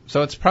 Yeah.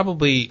 So it's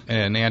probably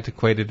an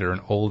antiquated or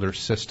an older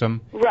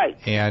system. Right.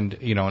 And,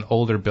 an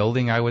older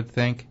building, I would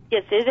think.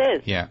 Yes, it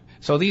is. Yeah.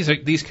 So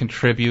these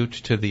contribute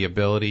to the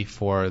ability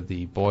for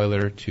the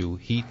boiler to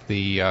heat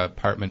the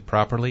apartment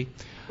properly.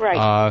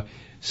 Right.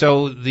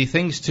 So the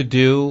things to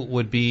do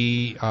would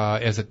be,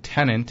 as a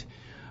tenant,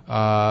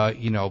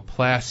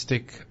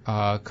 plastic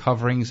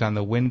coverings on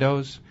the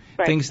windows,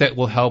 things that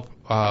will help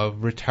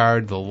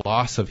retard the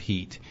loss of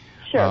heat.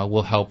 Sure.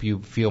 Will help you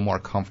feel more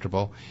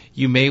comfortable.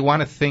 You may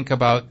want to think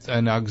about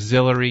an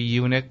auxiliary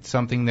unit,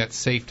 something that's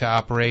safe to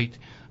operate,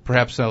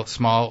 perhaps a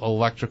small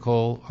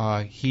electrical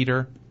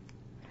heater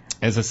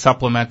as a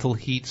supplemental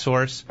heat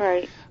source.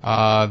 Right.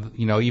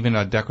 Even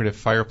a decorative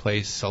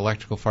fireplace,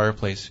 electrical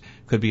fireplace,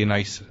 could be a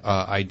nice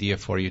idea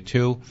for you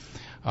too.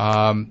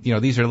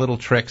 These are little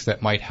tricks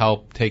that might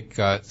help take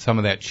some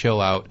of that chill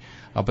out.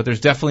 But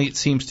there's definitely, it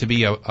seems to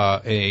be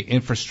a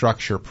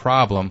infrastructure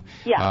problem.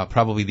 Yeah.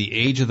 Probably the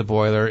age of the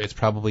boiler, it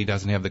probably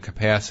doesn't have the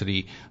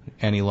capacity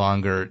any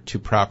longer to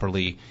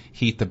properly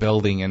heat the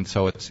building, and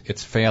so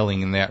it's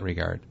failing in that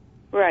regard.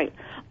 Right.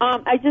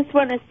 I just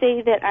want to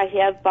say that I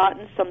have bought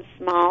some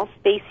small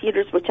space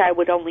heaters, which I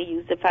would only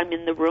use if I'm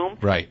in the room.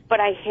 Right.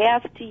 But I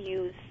have to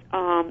use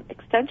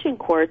extension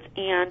cords,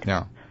 and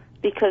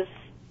because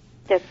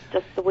that's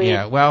just the way.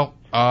 Yeah. Well.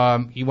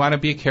 You want to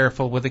be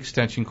careful with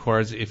extension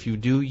cords. If you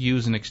do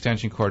use an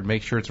extension cord,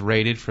 make sure it's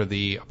rated for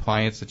the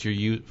appliance that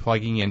you're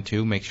plugging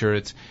into. Make sure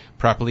it's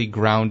properly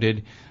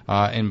grounded,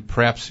 and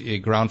perhaps a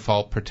ground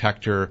fault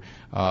protector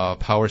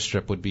power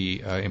strip would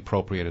be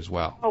appropriate as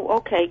well. Oh,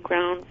 okay,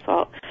 ground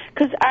fault.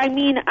 Because, I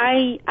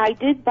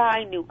did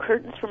buy new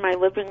curtains for my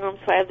living room,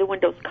 so I have the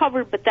windows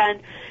covered, but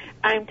then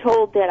I'm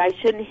told that I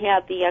shouldn't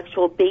have the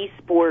actual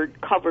baseboard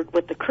covered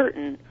with the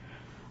curtain.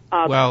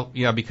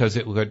 Because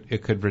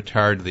it could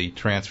retard the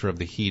transfer of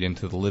the heat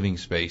into the living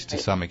space to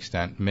some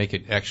extent, make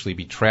it actually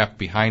be trapped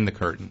behind the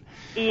curtain.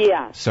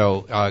 Yeah.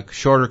 So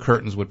shorter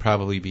curtains would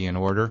probably be in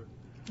order,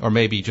 or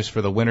maybe just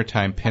for the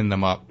wintertime, pin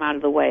them up. Out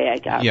of the way, I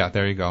guess. Yeah,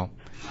 there you go.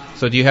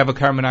 So do you have a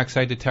carbon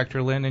monoxide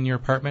detector, Lynn, in your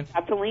apartment?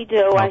 Definitely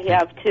do. Okay. I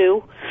have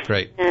two.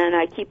 Great. And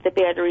I keep the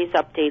batteries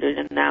updated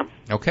in them.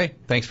 Okay.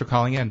 Thanks for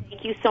calling in.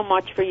 Thank you so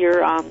much for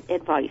your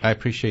advice. I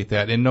appreciate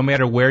that. And no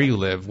matter where you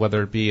live,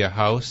 whether it be a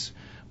house,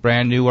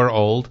 brand new or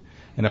old,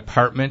 an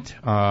apartment,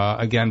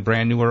 again,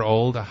 brand new or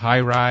old, a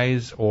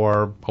high-rise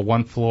or a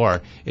one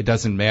floor, it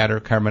doesn't matter.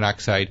 Carbon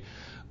monoxide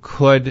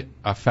could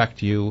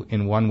affect you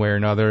in one way or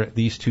another.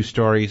 These two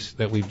stories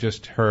that we've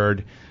just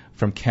heard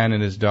from Ken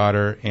and his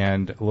daughter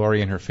and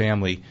Lori and her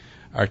family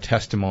are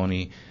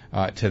testimony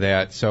to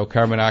that. So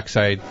carbon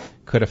monoxide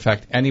could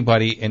affect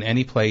anybody in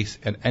any place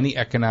at any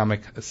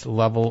economic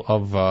level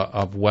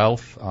of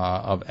wealth,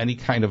 of any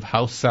kind of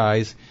house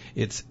size.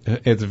 It's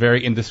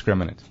very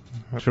indiscriminate.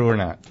 True or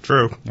not?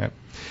 True. Yep.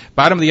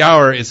 Bottom of the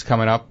hour is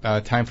coming up.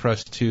 Time for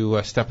us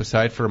to step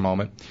aside for a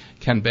moment.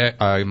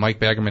 Mike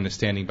Baggerman is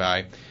standing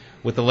by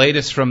with the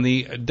latest from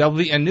the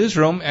WBEN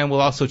newsroom, and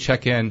we'll also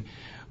check in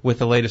with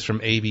the latest from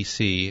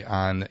ABC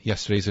on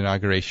yesterday's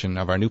inauguration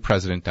of our new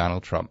president,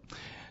 Donald Trump.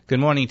 Good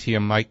morning to you,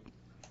 Mike.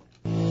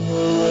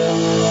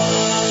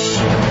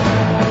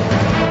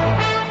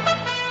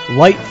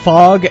 Light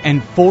fog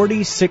and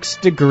 46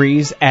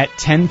 degrees at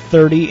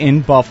 10:30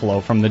 in Buffalo.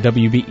 From the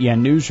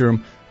WBEN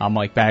newsroom, I'm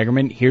Mike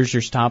Baggerman. Here's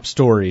your top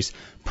stories.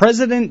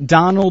 President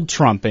Donald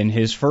Trump in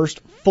his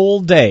first full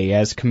day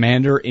as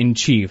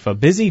Commander-in-Chief. A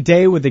busy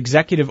day with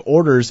executive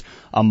orders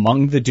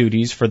among the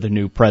duties for the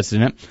new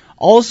president.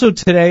 Also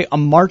today, a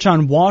march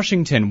on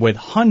Washington with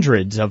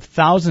hundreds of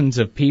thousands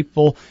of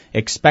people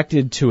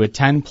expected to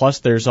attend. Plus,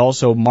 there's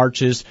also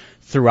marches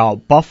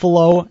throughout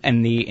Buffalo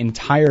and the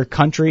entire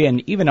country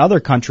and even other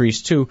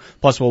countries too.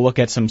 Plus, we'll look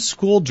at some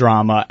school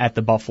drama at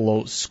the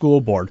Buffalo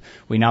School Board.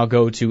 We now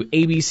go to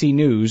ABC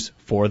News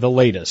for the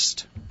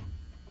latest.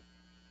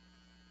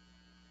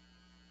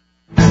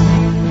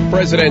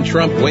 President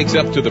Trump wakes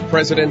up to the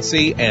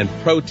presidency and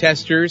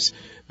protesters.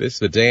 This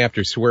the day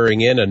after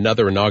swearing in.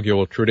 Another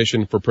inaugural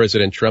tradition for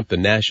President Trump, the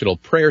National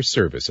Prayer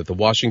Service at the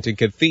Washington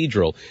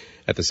Cathedral.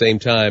 At the same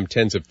time,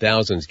 tens of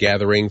thousands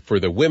gathering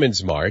for the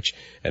Women's March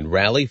and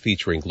rally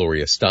featuring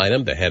Gloria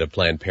Steinem, the head of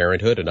Planned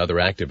Parenthood, and other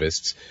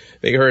activists.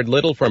 They heard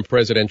little from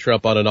President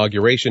Trump on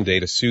Inauguration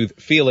Day to soothe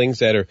feelings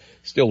that are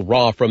still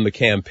raw from the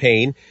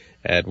campaign.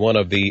 At one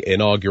of the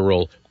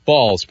inaugural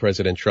balls,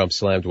 President Trump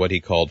slammed what he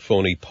called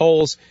phony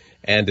polls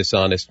and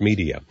dishonest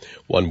media.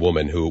 One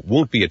woman who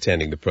won't be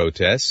attending the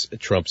protests,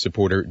 Trump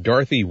supporter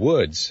Dorothy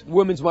Woods.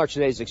 Women's March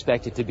today is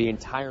expected to be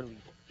entirely...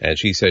 And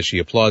she says she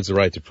applauds the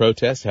right to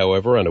protest.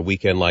 However, on a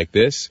weekend like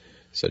this,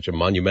 such a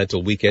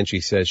monumental weekend,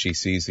 she says she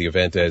sees the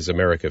event as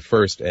America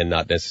first and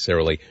not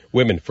necessarily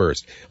women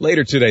first.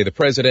 Later today, the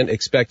president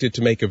expected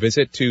to make a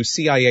visit to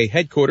CIA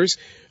headquarters,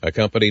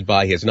 accompanied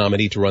by his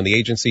nominee to run the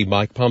agency,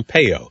 Mike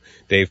Pompeo.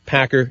 Dave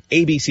Packer,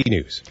 ABC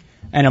News.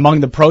 And among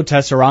the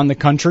protests around the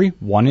country,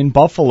 one in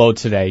Buffalo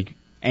today.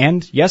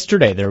 And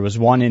yesterday, there was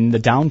one in the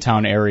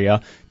downtown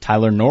area.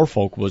 Tyler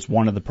Norfolk was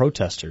one of the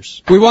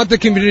protesters. We want the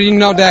community to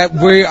know that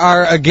we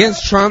are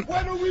against Trump,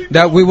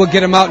 that we will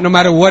get him out no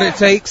matter what it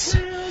takes,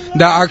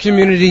 that our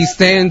community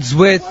stands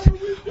with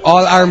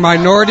all our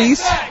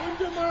minorities,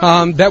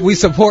 that we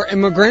support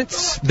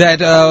immigrants,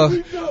 that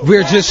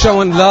we're just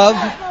showing love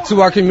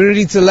to our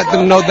community to let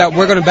them know that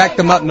we're going to back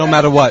them up no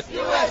matter what,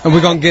 and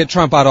we're going to get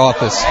Trump out of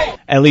office.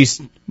 At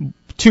least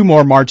two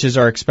more marches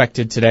are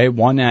expected today,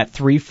 one at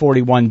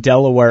 341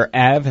 Delaware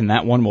Ave, and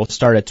that one will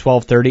start at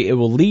 12:30. It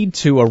will lead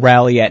to a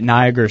rally at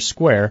Niagara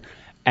Square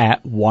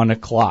at 1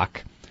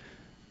 o'clock.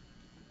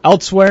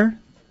 Elsewhere,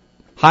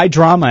 high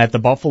drama at the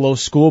Buffalo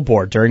School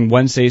Board. During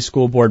Wednesday's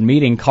school board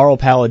meeting, Carl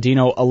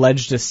Palladino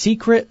alleged a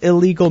secret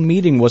illegal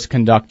meeting was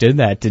conducted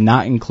that did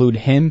not include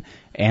him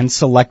and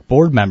select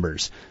board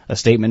members. A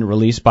statement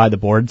released by the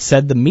board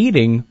said the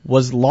meeting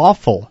was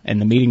lawful, and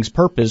the meeting's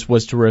purpose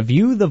was to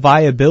review the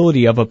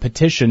viability of a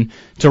petition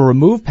to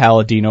remove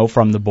Palladino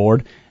from the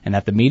board, and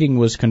that the meeting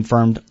was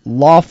confirmed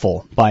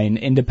lawful by an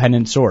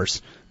independent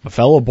source. A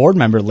fellow board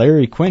member,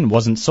 Larry Quinn,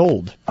 wasn't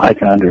sold. I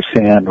can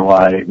understand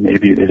why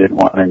maybe they didn't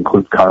want to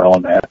include Carl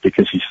in that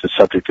because he's the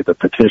subject of the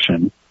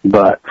petition.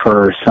 But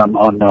for some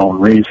unknown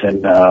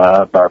reason,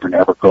 Barbara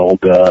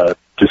Nevergold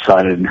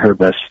decided in her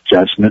best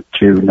judgment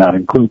to not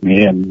include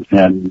me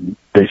and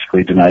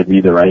basically denied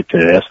me the right to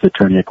ask the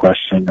attorney a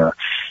question or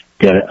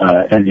get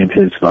any of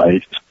his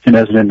advice. And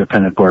as an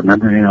independent board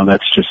member,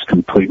 that's just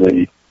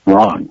completely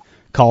wrong.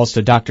 Calls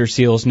to Dr.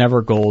 Seals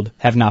Nevergold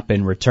have not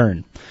been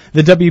returned.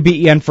 The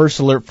WBEN First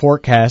Alert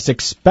forecast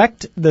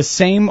expect the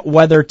same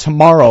weather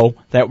tomorrow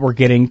that we're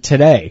getting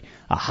today.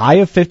 A high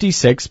of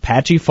 56,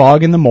 patchy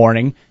fog in the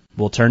morning,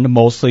 will turn to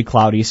mostly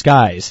cloudy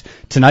skies.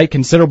 Tonight,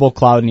 considerable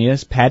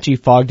cloudiness, patchy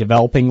fog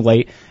developing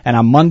late, and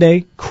on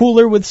Monday,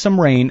 cooler with some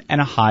rain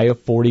and a high of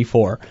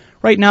 44.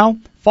 Right now,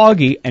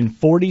 foggy and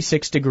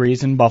 46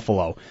 degrees in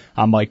Buffalo.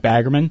 I'm Mike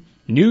Baggerman.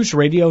 News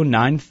Radio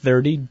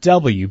 930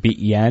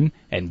 WBEN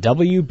and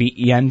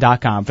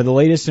WBEN.com. For the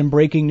latest in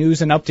breaking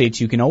news and updates,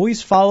 you can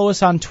always follow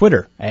us on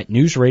Twitter at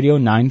News Radio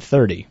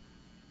 930.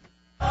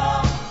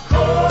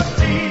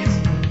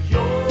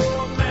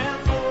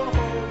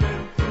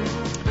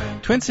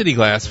 Twin City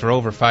Glass, for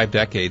over 5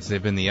 decades,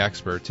 they've been the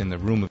experts in the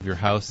room of your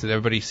house that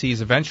everybody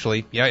sees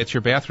eventually. Yeah, it's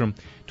your bathroom.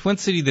 Twin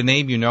City, the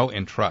name you know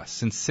and trust.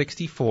 Since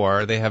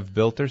 '64, they have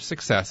built their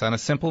success on a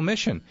simple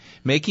mission,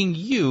 making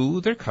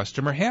you, their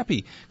customer,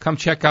 happy. Come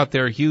check out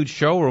their huge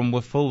showroom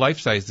with full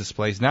life-size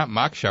displays, not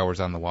mock showers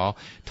on the wall.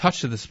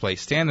 Touch the display,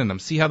 stand in them,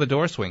 see how the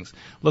door swings.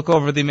 Look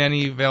over the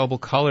many available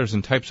colors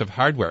and types of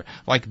hardware,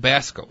 like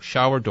Basco,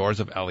 shower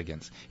doors of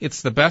elegance.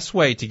 It's the best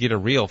way to get a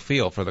real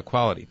feel for the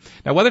quality.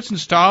 Now, whether it's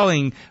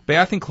installing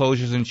bath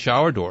enclosures and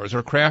shower doors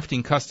or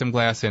crafting custom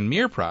glass and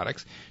mirror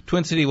products,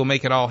 Twin City will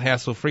make it all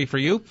hassle-free for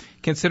you.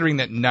 Considering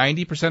that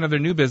 90% of their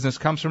new business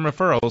comes from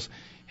referrals,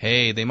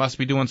 hey, they must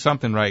be doing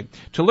something right.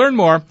 To learn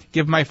more,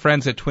 give my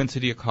friends at Twin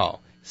City a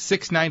call,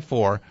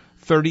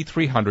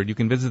 694-3300. You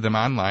can visit them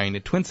online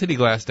at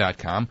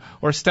twincityglass.com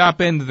or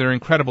stop into their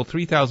incredible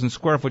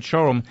 3,000-square-foot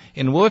showroom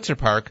in Wurlitzer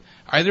Park.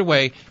 Either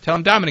way, tell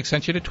them Dominic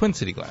sent you to Twin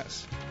City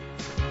Glass.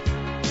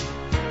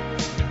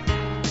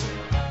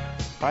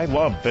 I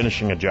love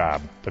finishing a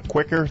job. The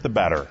quicker, the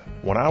better.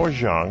 When I was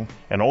young,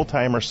 an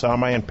old-timer saw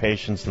my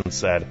impatience and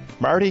said,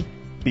 "Marty,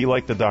 be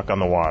like the duck on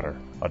the water.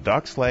 A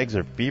duck's legs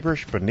are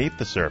feverish beneath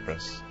the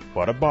surface,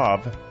 but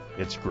above,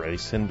 it's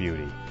grace and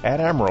beauty." At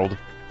Emerald,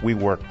 we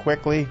work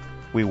quickly,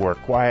 we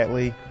work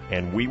quietly,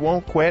 and we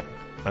won't quit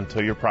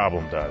until your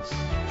problem does.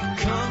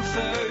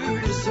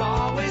 Comfort is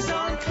always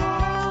on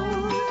call.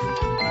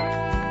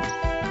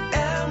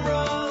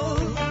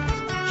 Emerald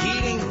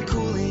Heating and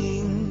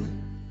Cooling.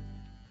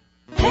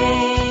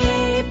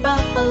 Hey,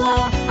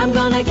 Buffalo, I'm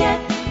gonna get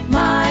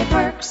my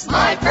perks.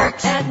 My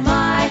perks at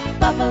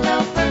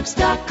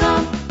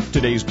mybuffaloperks.com.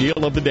 Today's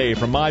deal of the day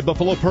from My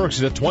Buffalo Perks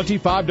is a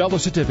 $25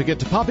 certificate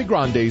to Papi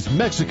Grande's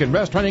Mexican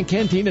Restaurant and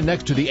Cantina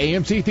next to the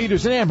AMC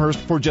Theaters in Amherst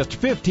for just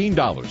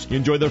 $15.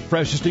 Enjoy the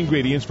freshest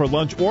ingredients for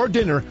lunch or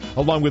dinner,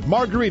 along with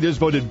margaritas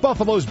voted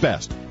Buffalo's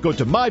best. Go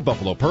to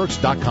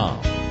mybuffaloperks.com.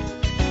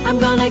 I'm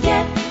gonna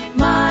get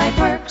my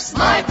perks.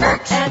 My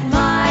perks at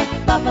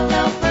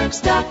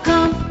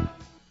mybuffaloperks.com.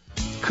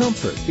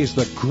 Comfort is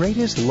the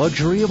greatest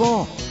luxury of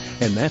all.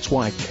 And that's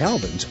why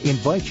Calvin's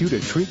invites you to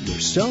treat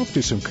yourself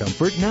to some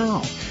comfort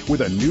now with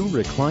a new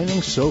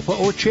reclining sofa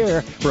or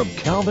chair from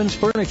Calvin's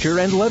Furniture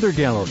and Leather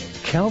Gallery.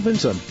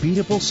 Calvin's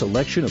unbeatable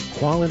selection of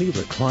quality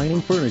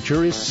reclining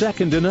furniture is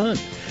second to none,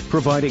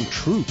 providing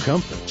true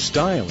comfort,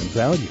 style, and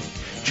value.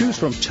 Choose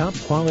from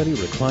top-quality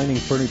reclining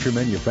furniture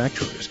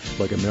manufacturers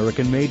like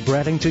American-made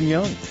Bradington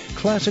Young,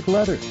 Classic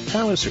Leather,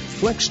 Palliser,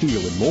 Flex Steel,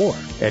 and more.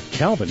 At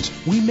Calvin's,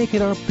 we make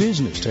it our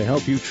business to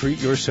help you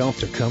treat yourself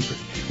to comfort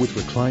with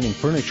reclining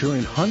furniture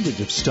in hundreds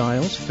of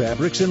styles,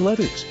 fabrics, and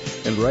leathers.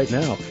 And right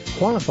now,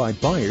 qualified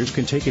buyers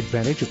can take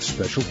advantage of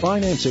special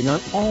financing on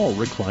all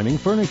reclining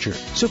furniture.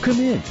 So come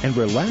in and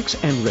relax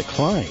and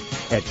recline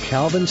at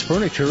Calvin's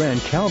Furniture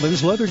and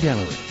Calvin's Leather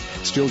Gallery.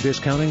 Still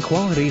discounting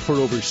quality for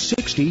over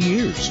 60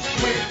 years.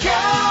 With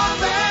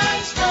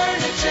Calvin's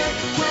Furniture,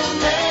 we'll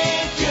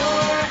make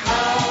your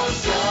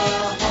house a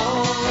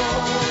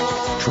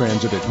home.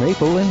 Transit at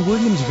Maple and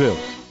Williamsville.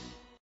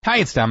 Hi,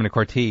 it's Dominic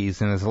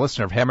Ortiz, and as a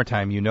listener of Hammer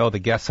Time, you know the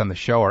guests on the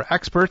show are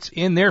experts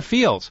in their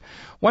fields.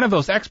 One of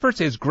those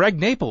experts is Greg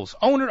Naples,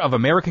 owner of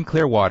American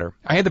Clear Water.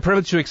 I had the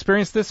privilege to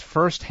experience this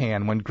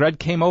firsthand when Greg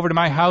came over to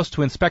my house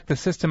to inspect the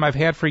system I've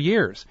had for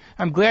years.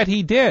 I'm glad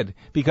he did,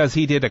 because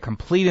he did a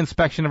complete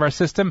inspection of our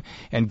system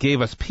and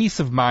gave us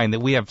peace of mind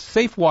that we have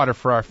safe water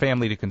for our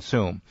family to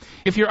consume.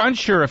 If you're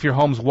unsure if your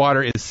home's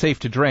water is safe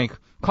to drink,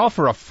 call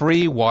for a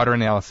free water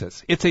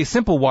analysis. It's a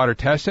simple water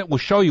test that will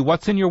show you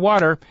what's in your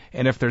water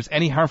and if there's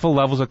any harmful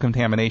levels of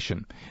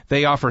contamination.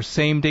 They offer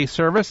same-day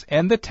service,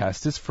 and the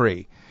test is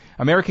free.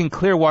 American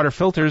Clear Water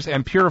filters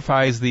and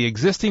purifies the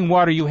existing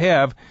water you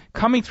have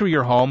coming through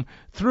your home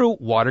through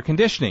water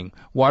conditioning,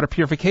 water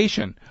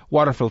purification,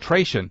 water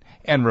filtration,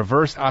 and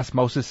reverse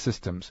osmosis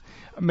systems.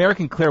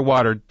 American Clear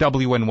Water,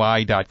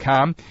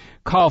 WNY.com.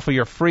 Call for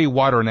your free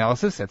water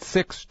analysis at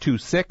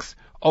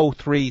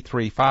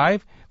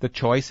 626-0335. The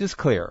choice is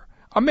clear.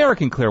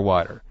 American Clear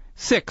Water,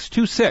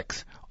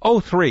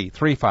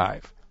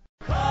 626-0335.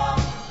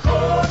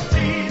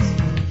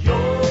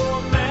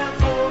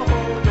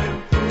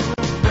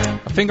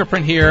 A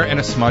fingerprint here and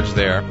a smudge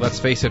there. Let's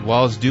face it,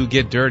 walls do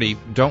get dirty.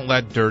 Don't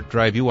let dirt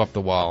drive you up the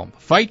wall.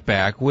 Fight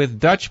back with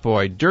Dutch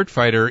Boy Dirt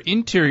Fighter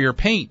Interior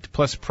Paint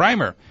plus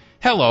Primer.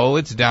 Hello,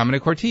 it's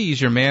Dominic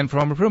Ortiz, your man for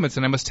home improvements,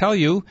 and I must tell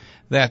you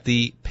that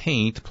the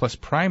Paint plus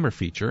Primer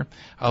feature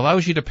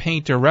allows you to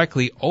paint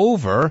directly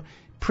over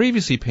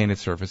previously painted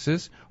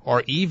surfaces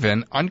or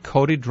even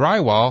uncoated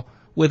drywall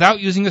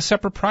without using a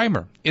separate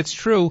primer. It's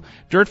true,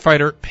 Dirt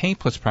Fighter Paint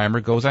plus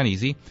Primer goes on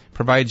easy,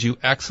 provides you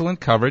excellent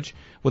coverage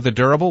with a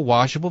durable,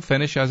 washable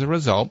finish as a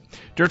result.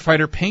 Dirt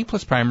Fighter Paint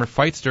plus Primer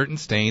fights dirt and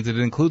stains, and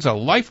it includes a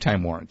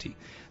lifetime warranty.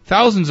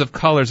 Thousands of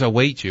colors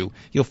await you.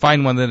 You'll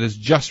find one that is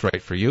just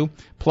right for you.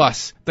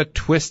 Plus, the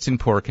twist and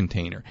pour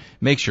container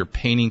makes your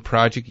painting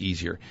project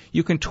easier.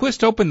 You can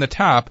twist open the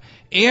top,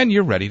 and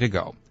you're ready to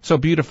go. So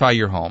beautify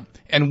your home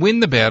and win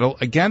the battle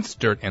against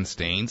dirt and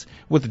stains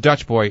with the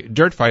Dutch Boy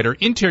Dirt Fighter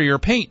Interior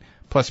Paint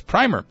plus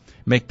primer.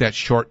 Make that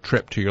short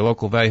trip to your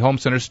local Valley Home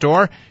Center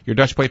store, your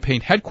Dutch Boy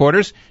Paint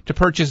headquarters, to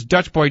purchase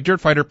Dutch Boy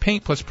Dirt Fighter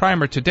paint plus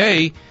primer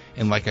today.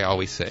 And like I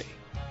always say,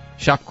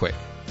 shop quick,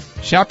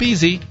 shop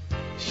easy,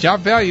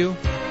 shop value.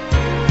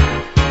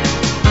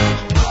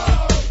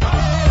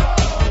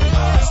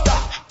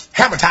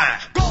 Hammer time.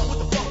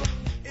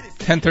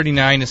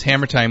 10:39 is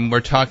Hammer Time.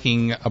 We're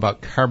talking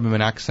about carbon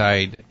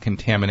monoxide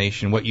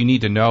contamination, what you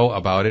need to know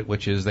about it,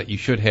 which is that you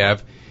should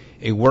have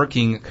a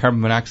working carbon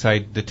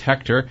monoxide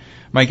detector.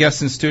 My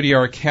guests in studio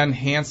are Ken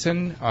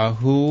Hansen,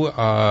 who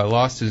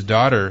lost his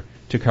daughter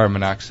to carbon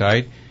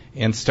monoxide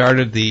and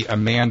started the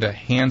Amanda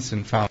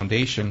Hansen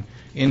Foundation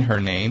in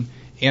her name,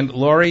 and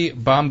Lori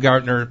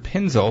Baumgartner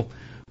Pinzel,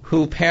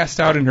 who passed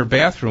out in her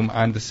bathroom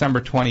on December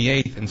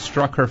 28th and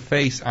struck her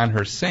face on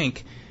her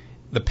sink.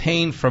 The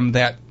pain from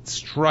that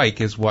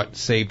strike is what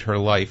saved her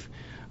life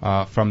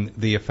from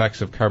the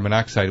effects of carbon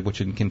monoxide, which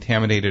had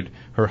contaminated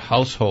her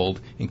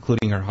household,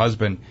 including her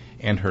husband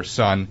and her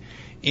son.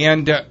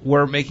 And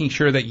we're making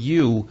sure that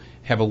you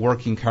have a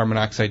working carbon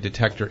monoxide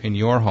detector in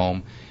your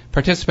home.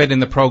 Participate in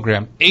the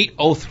program,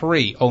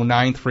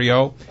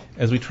 803-0930,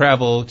 as we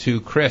travel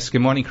to Chris.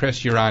 Good morning,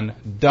 Chris. You're on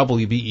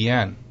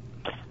WBEN.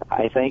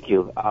 Hi, thank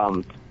you.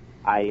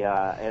 I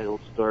had a little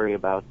story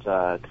about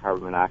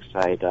carbon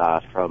monoxide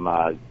from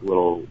a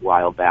little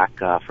while back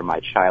from my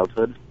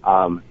childhood.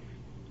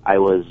 I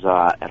was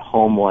at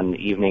home one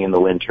evening in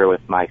the winter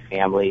with my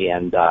family,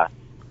 and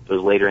it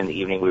was later in the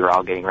evening. We were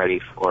all getting ready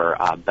for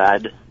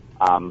bed.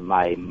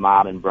 My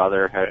mom and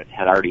brother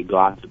had already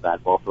gone to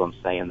bed, both of them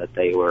saying that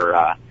they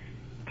were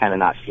kind of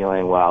not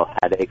feeling well,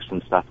 headaches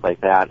and stuff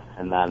like that.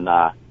 And then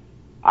I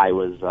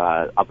was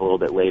up a little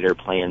bit later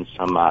playing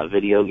some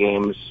video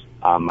games.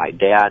 My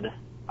dad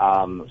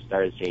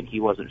started saying he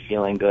wasn't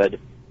feeling good,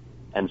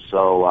 and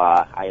so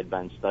I had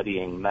been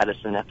studying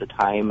medicine at the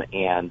time,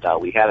 and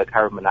we had a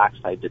carbon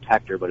monoxide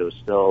detector, but it was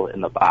still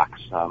in the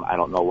box. I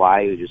don't know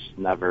why, we just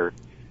never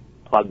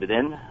plugged it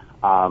in.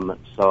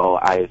 So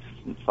I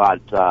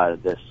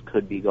thought this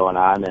could be going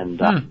on, and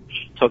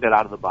took it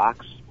out of the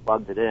box,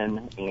 plugged it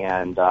in,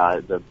 and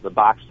the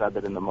box said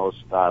that in the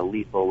most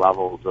lethal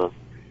levels of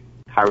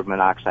carbon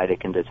monoxide it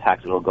can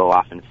detect, it'll go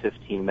off in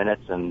 15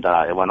 minutes, and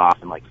it went off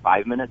in like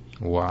 5 minutes.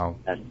 Wow.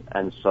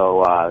 And so,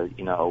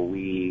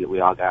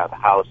 we all got out of the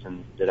house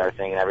and did our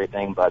thing and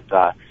everything, but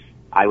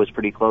I was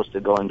pretty close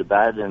to going to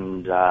bed,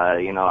 and,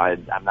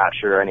 I'm not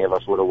sure any of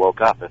us would have woke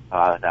up if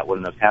that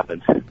wouldn't have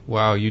happened.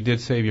 Wow, you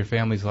did save your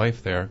family's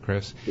life there,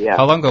 Chris. Yeah.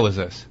 How long ago was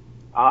this?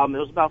 It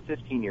was about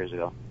 15 years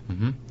ago.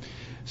 Mm-hmm.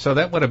 So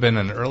that would have been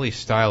an early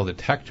style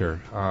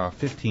detector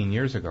 15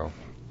 years ago.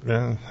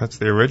 Yeah, that's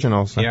the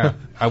original. So. Yeah,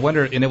 I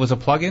wonder, and it was a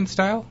plug-in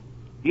style?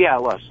 Yeah,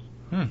 it was.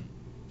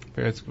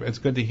 It's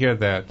good to hear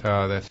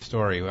that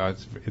story.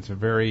 It's a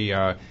very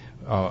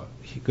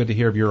good to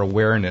hear of your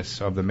awareness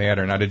of the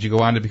matter. Now, did you go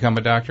on to become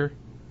a doctor?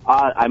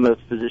 I'm a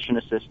physician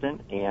assistant,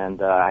 and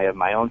I have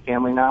my own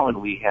family now,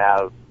 and we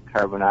have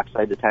carbon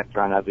monoxide detector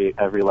on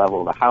every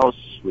level of the house.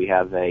 We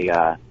have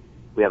a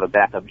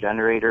backup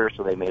generator,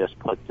 so they made us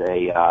put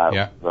the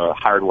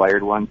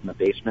hardwired ones in the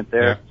basement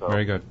there. Yeah, so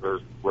very good.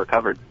 We're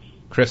covered.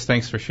 Chris,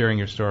 thanks for sharing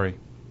your story.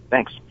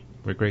 Thanks.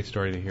 A great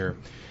story to hear.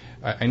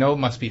 I know it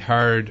must be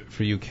hard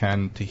for you,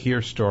 Ken, to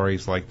hear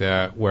stories like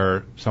that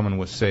where someone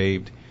was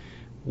saved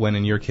when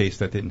in your case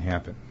that didn't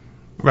happen.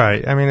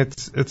 Right. I mean,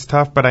 it's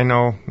tough, but I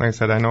know, like I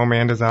said, I know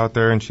Amanda's out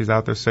there and she's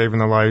out there saving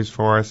the lives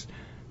for us.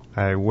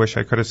 I wish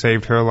I could have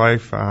saved her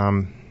life.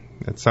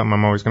 It's something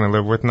I'm always going to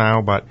live with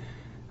now, but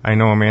I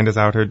know Amanda's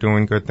out here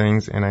doing good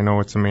things, and I know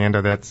it's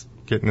Amanda that's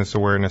getting this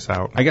awareness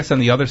out. I guess on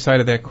the other side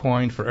of that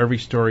coin, for every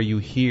story you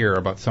hear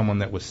about someone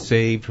that was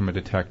saved from a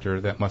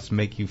detector, that must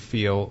make you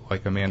feel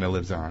like Amanda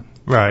lives on.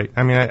 Right.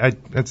 I mean,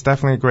 it's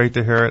definitely great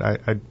to hear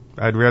it.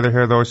 I'd rather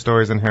hear those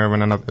stories than hear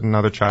when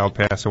another child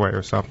pass away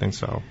or something.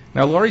 So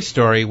now Lori's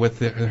story with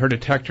her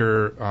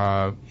detector,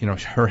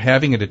 her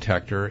having a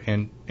detector,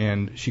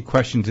 and she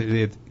questions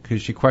it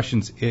because she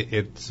questions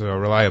its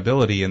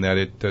reliability and that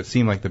it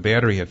seemed like the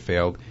battery had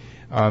failed.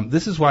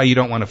 This is why you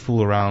don't want to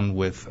fool around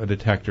with a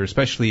detector,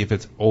 especially if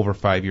it's over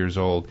 5 years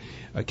old.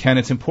 Ken,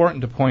 it's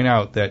important to point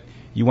out that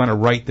you want to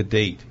write the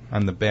date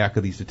on the back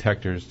of these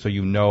detectors so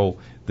you know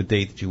the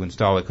date that you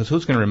install it, because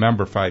who's going to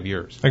remember 5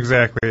 years?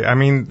 Exactly. I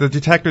mean, the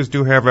detectors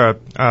do have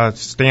a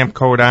stamp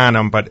code on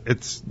them, but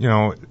it's,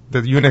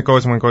 the unit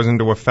goes when it goes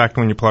into effect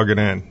when you plug it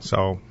in.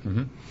 So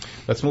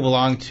Let's move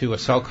along to a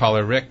cell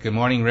caller, Rick. Good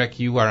morning, Rick.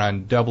 You are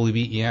on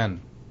WBEN.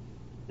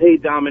 Hey,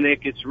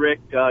 Dominic, it's Rick.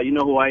 You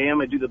know who I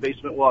am. I do the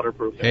basement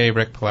waterproofing. Hey,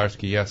 Rick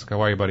Pilarski. Yes,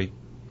 how are you, buddy?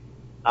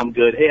 I'm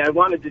good. Hey, I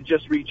wanted to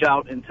just reach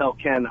out and tell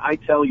Ken, I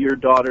tell your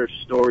daughter's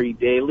story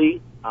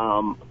daily.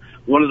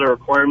 One of the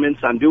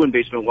requirements on doing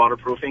basement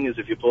waterproofing is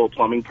if you pull a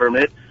plumbing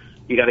permit,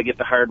 you got to get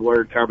the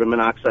hardwired carbon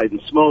monoxide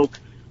and smoke,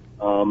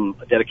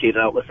 a dedicated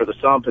outlet for the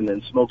sump, and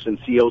then smokes and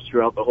COs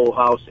throughout the whole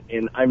house.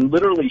 And I'm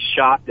literally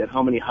shocked at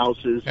how many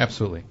houses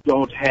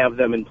don't have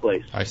them in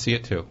place. I see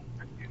it too.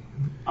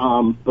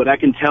 But I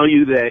can tell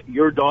you that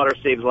your daughter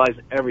saves lives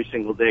every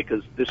single day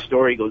because this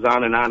story goes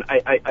on and on.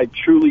 I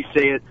truly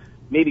say it.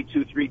 maybe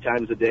 2-3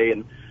 times a day.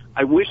 And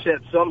I wish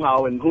that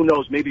somehow, and who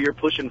knows, maybe you're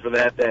pushing for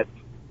that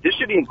this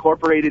should be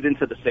incorporated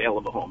into the sale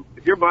of a home.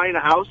 If you're buying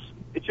a house,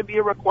 it should be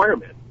a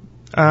requirement.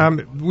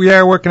 We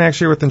are working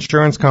actually with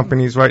insurance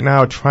companies right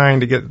now,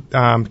 trying to get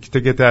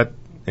that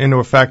into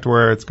effect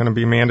where it's going to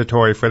be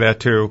mandatory for that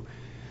too.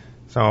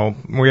 So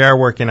we are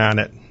working on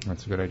it.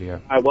 That's a good idea.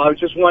 All right, well, I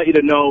just want you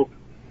to know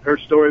her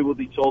story will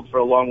be told for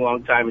a long,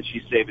 long time, and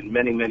she's saving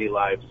many, many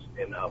lives.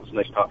 And it was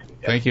nice talking to you.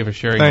 Thank you for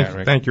sharing that,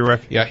 Rick. Thank you,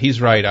 Rick. Yeah, he's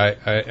right.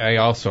 I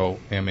also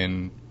am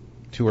in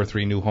 2 or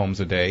 3 new homes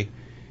a day,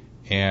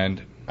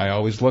 and I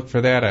always look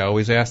for that. I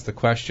always ask the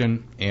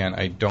question, and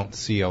I don't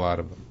see a lot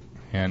of them.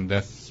 And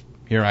that's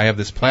here. I have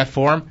this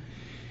platform,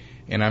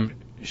 and I'm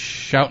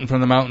shouting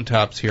from the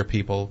mountaintops here,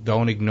 people.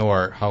 Don't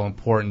ignore how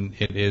important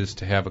it is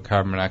to have a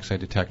carbon monoxide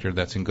detector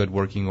that's in good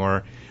working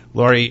order.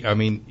 Lori, I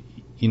mean,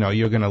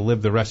 you're going to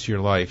live the rest of your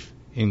life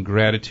in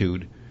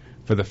gratitude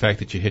for the fact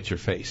that you hit your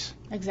face.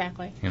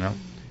 Exactly.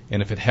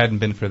 And if it hadn't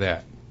been for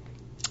that.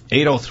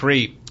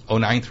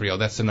 803-0930,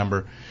 that's the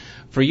number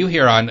for you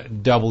here on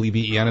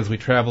WBEN as we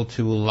travel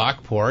to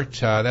Lockport.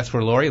 That's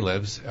where Lori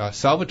lives.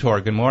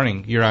 Salvatore, good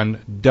morning. You're on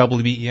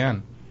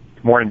WBEN.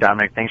 Good morning,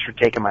 Dominic. Thanks for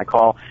taking my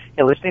call.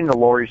 Hey, listening to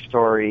Lori's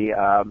story,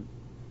 and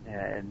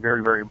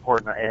very, very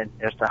important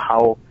as to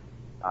how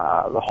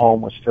the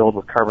home was filled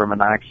with carbon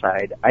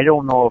monoxide. I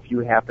don't know if you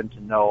happen to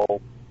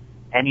know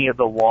any of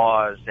the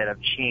laws that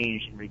have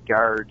changed in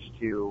regards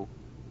to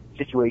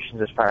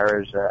situations as far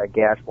as a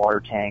gas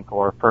water tank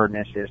or a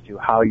furnace as to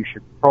how you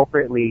should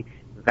appropriately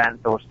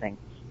vent those things.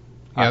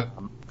 Yeah,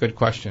 good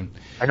question.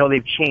 I know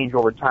they've changed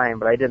over time,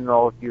 but I didn't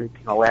know if you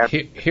can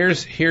elaborate.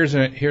 Here's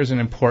an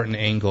important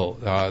angle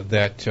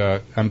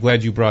that I'm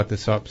glad you brought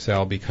this up,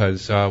 Sal,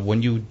 because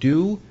when you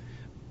do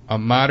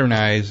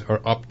modernize or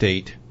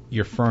update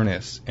your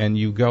furnace and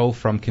you go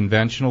from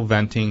conventional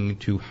venting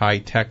to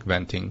high-tech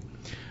venting,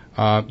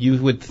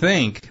 you would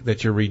think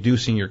that you're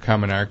reducing your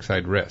carbon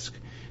monoxide risk.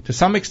 To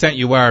some extent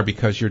you are,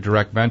 because you're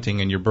direct venting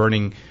and you're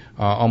burning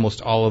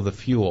almost all of the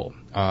fuel.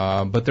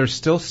 But there's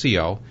still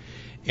CO.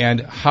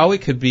 And how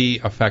it could be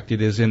affected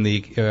is in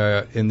the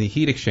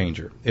heat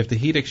exchanger. If the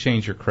heat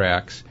exchanger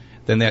cracks,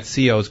 then that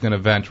CO is going to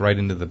vent right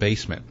into the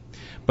basement.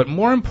 But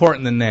more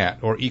important than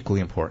that, or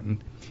equally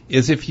important,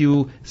 is if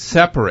you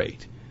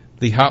separate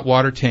the hot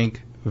water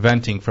tank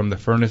venting from the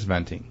furnace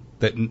venting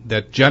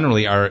that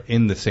generally are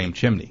in the same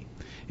chimney.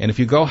 And if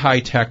you go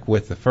high-tech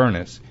with the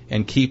furnace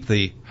and keep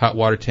the hot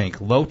water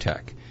tank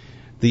low-tech,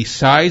 the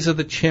size of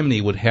the chimney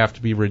would have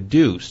to be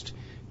reduced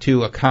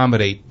to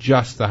accommodate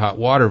just the hot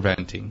water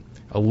venting.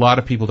 A lot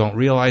of people don't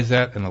realize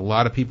that, and a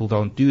lot of people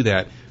don't do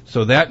that.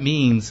 So that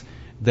means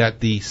that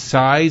the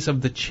size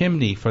of the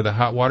chimney for the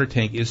hot water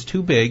tank is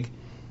too big,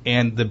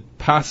 and the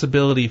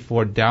possibility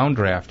for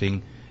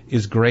downdrafting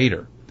is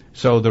greater.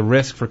 So the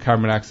risk for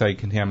carbon monoxide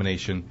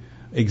contamination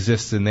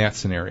exists in that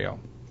scenario.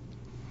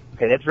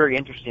 Okay, that's very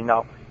interesting.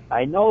 Now,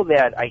 I know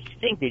that I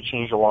think they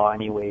changed the law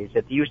anyways,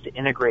 that they used to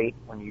integrate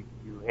when you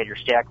had your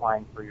stack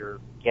line for your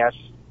gas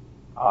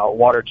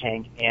water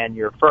tank and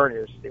your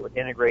furnace. They would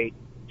integrate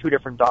 2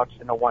 different ducts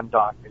into 1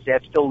 duct. Is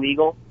that still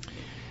legal?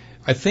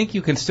 I think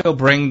you can still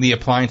bring the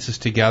appliances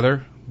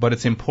together, but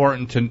it's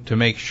important to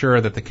make sure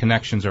that the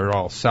connections are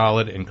all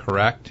solid and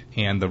correct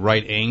and the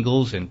right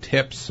angles and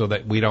tips so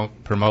that we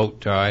don't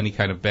promote any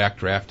kind of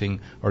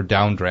backdrafting or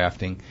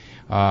downdrafting.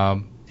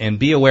 And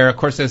be aware, of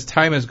course, as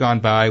time has gone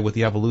by with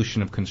the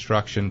evolution of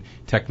construction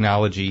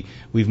technology,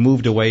 we've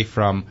moved away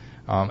from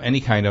any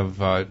kind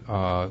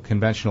of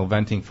conventional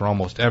venting for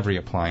almost every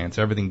appliance.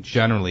 Everything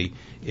generally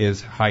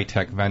is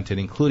high-tech vented,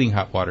 including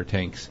hot water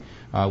tanks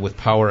with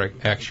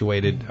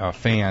power-actuated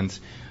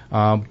fans.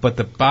 But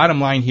the bottom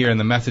line here and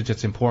the message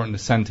that's important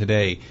to send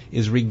today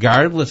is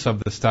regardless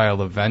of the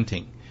style of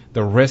venting,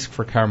 the risk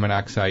for carbon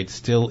monoxide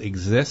still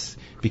exists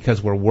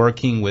because we're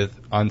working with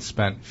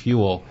unspent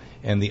fuel,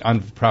 and the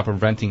improper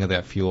venting of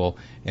that fuel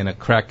in a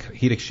crack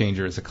heat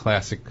exchanger is a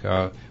classic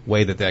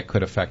way that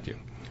could affect you.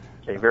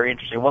 Okay, very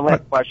interesting. One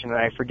last question, and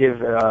I forgive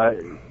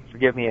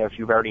me if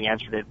you've already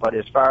answered it, but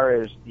as far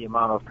as the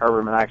amount of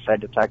carbon monoxide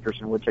detectors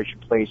in which I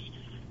should place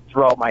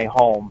throughout my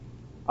home,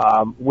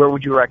 where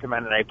would you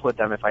recommend that I put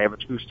them if I have a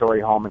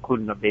 2-story home,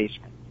 including a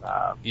basement?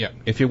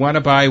 If you want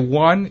to buy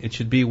one, it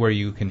should be where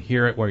you can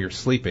hear it while you're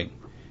sleeping.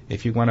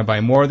 If you want to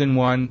buy more than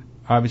one,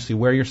 obviously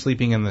where you're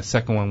sleeping, and the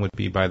second one would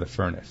be by the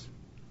furnace.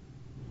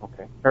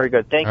 Okay, very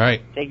good. Thank you. All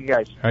right. Thank you,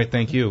 guys. All right,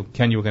 thank you.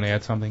 Ken, you were going to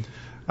add something?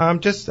 I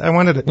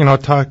wanted to,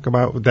 talk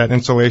about that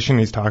insulation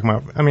he's talking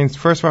about. I mean,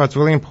 first of all, it's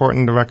really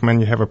important to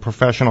recommend you have a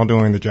professional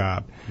doing the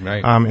job.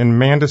 Right. In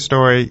Amanda's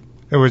story,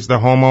 it was the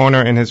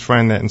homeowner and his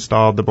friend that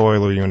installed the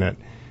boiler unit.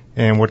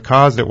 And what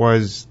caused it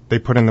was they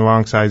put in the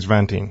wrong size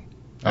venting.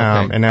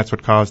 Okay. And that's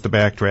what caused the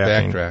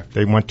backdrafting.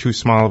 They went too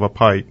small of a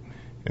pipe,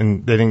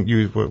 and they didn't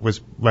use what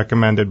was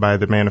recommended by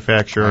the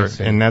manufacturer,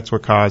 and that's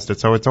what caused it.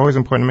 So it's always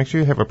important to make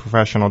sure you have a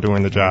professional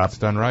doing the job. It's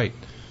done right.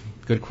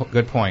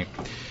 Good point.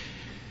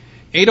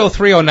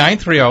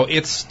 803-0930.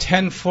 It's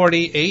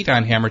 10:48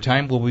 on Hammer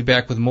Time. We'll be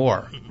back with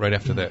more right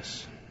after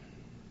this.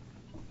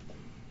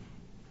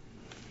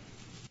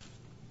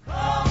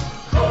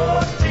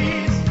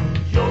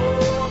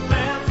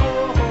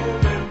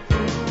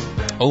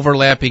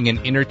 overlapping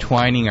and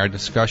intertwining our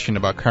discussion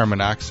about carbon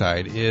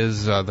monoxide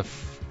is the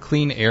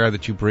clean air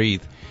that you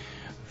breathe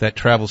that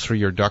travels through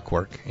your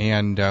ductwork.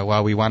 And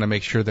while we want to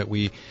make sure that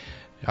we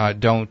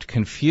don't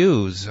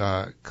confuse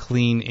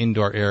clean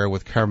indoor air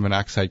with carbon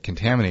monoxide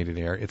contaminated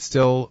air, it's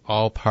still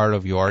all part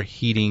of your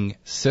heating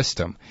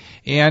system.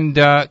 And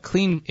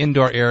clean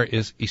indoor air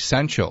is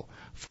essential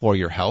for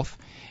your health.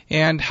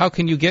 And how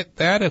can you get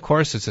that? Of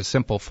course, it's a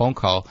simple phone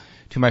call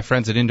to my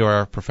friends at Indoor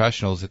Air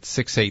Professionals at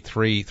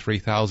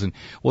 683-3000.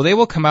 Well, they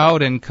will come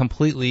out and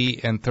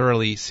completely and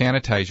thoroughly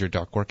sanitize your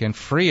ductwork and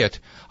free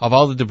it of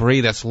all the debris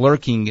that's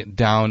lurking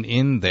down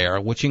in there,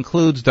 which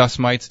includes dust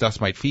mites,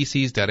 dust mite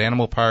feces, dead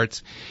animal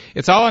parts.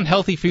 It's all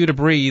unhealthy for you to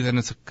breathe, and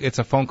it's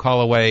a phone call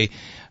away.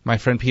 My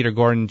friend Peter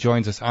Gordon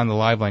joins us on the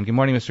live line. Good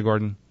morning, Mr.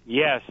 Gordon.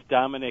 Yes,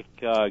 Dominic,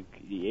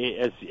 as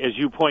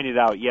you pointed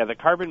out, the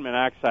carbon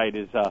monoxide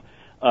is the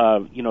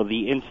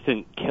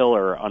instant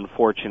killer,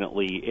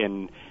 unfortunately,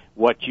 in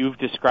what you've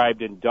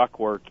described in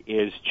ductwork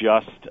is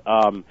just,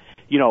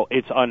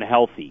 it's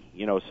unhealthy,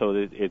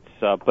 so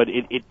but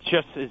it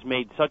just has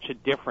made such a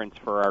difference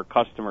for our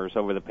customers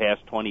over the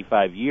past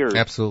 25 years.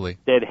 Absolutely.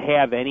 That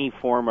have any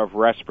form of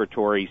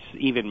respiratory,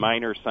 even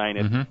minor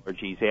sinus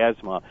allergies,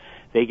 asthma.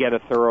 They get a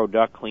thorough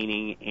duct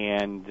cleaning,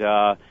 and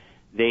they're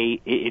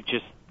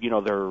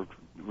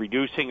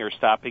reducing or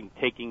stopping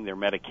taking their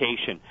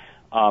medication.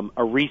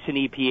 A recent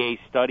EPA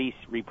study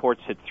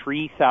reports that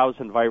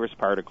 3,000 virus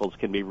particles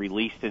can be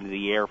released into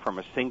the air from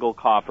a single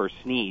cough or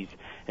sneeze,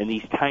 and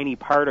these tiny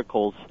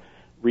particles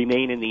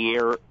remain in the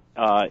air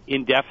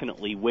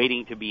indefinitely,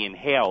 waiting to be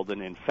inhaled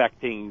and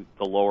infecting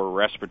the lower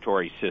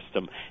respiratory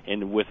system.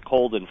 And with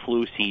cold and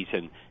flu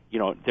season,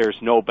 there's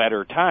no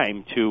better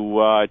time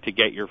to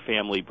get your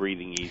family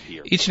breathing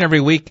easier. Each and every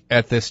week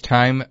at this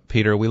time,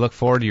 Peter, we look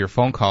forward to your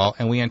phone call,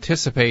 and we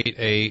anticipate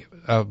a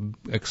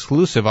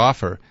exclusive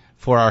offer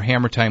for our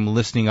Hammer Time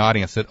listening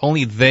audience that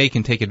only they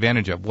can take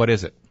advantage of. What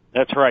is it?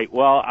 That's right.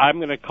 Well, I'm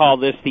going to call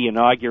this the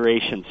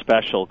inauguration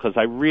special because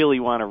I really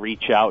want to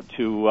reach out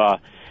to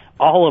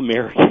all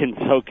Americans,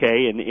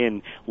 okay,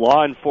 in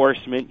law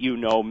enforcement,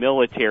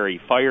 military,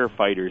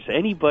 firefighters,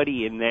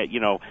 anybody in that,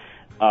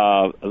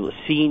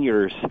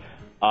 seniors.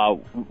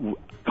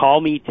 Call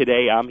me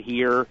today. I'm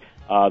here.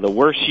 The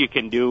worst you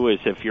can do is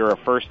if you're a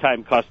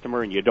first-time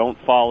customer and you don't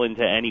fall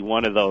into any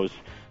one of those,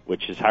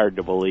 which is hard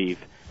to believe,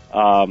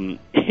 you'd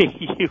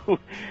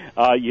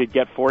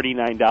get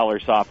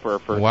 $49 off for a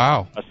first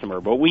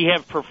customer. But we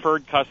have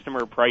preferred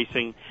customer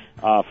pricing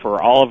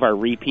for all of our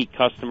repeat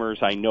customers.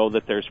 I know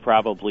that there's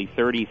probably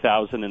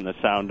 30,000 in the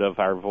sound of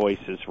our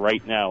voices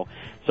right now.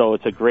 So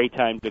it's a great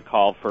time to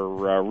call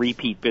for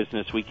repeat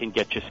business. We can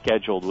get you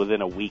scheduled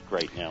within a week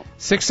right now.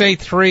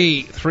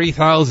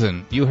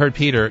 683-3000. You heard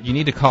Peter. You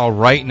need to call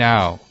right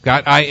now.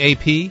 Got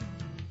IAP?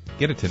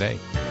 Get it today.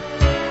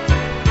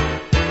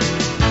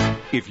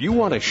 If you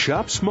want to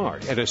shop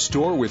smart at a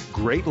store with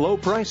great low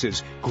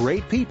prices,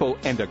 great people,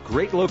 and a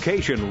great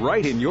location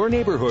right in your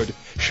neighborhood,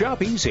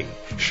 shop easy.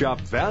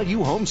 Shop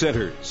Value Home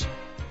Centers.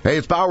 Hey,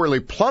 it's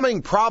Bowerly.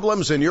 Plumbing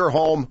problems in your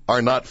home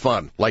are not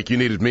fun. Like you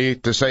needed me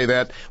to say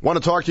that. Want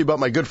to talk to you about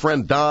my good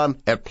friend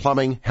Don at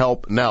Plumbing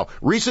Help Now.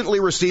 Recently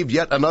received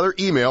yet another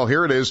email.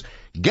 Here it is.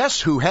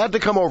 Guess who had to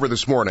come over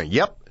this morning?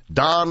 Yep.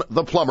 Don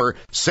the plumber,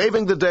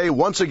 saving the day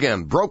once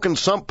again. Broken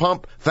sump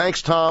pump.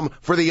 Thanks, Tom,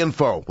 for the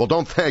info. Well,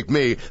 don't thank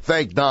me.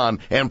 Thank Don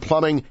and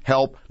Plumbing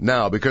Help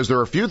Now, because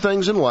there are few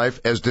things in life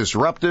as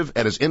disruptive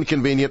and as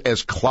inconvenient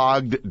as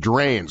clogged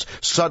drains,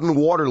 sudden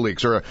water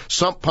leaks, or a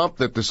sump pump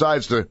that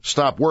decides to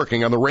stop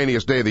working on the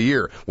rainiest day of the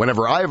year.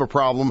 Whenever I have a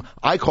problem,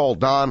 I call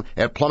Don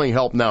at Plumbing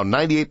Help Now.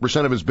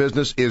 98% of his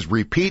business is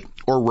repeat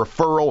or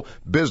referral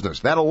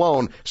business. That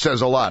alone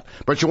says a lot.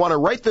 But you want to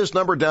write this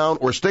number down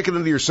or stick it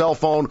into your cell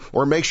phone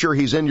or make sure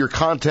he's in your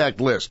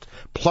contact list.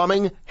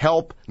 Plumbing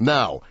Help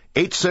Now.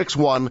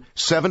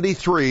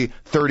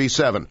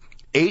 861-7337.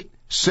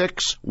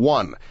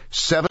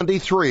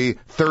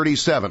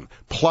 861-7337.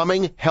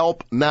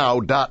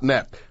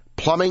 PlumbingHelpNow.net.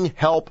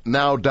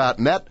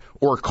 PlumbingHelpNow.net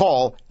or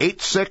call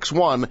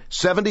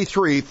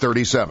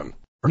 861-7337.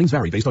 Earnings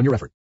vary based on your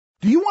effort.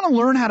 Do you want to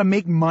learn how to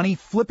make money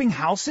flipping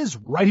houses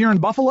right here in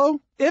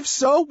Buffalo? If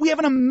so, we have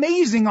an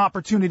amazing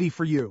opportunity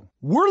for you.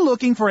 We're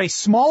looking for a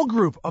small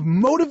group of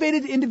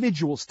motivated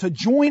individuals to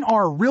join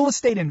our real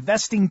estate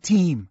investing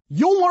team.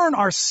 You'll learn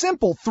our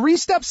simple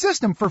 3-step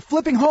system for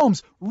flipping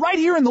homes right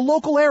here in the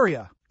local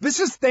area. This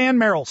is Than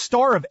Merrill,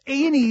 star of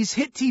A&E's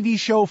hit TV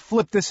show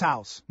Flip This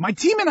House. My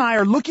team and I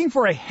are looking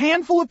for a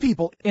handful of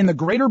people in the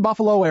greater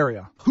Buffalo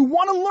area who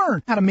want to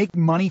learn how to make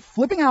money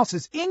flipping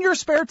houses in your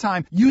spare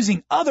time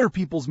using other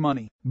people's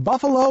money.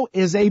 Buffalo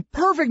is a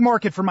perfect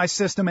market for my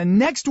system, and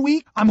next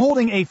week I'm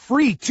holding a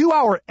free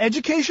 2-hour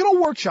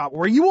educational workshop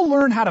where you will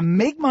learn how to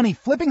make money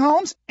flipping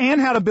homes and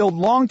how to build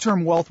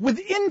long-term wealth with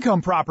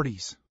income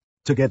properties.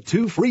 To get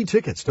 2 free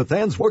tickets to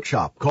Than's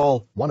workshop,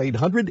 call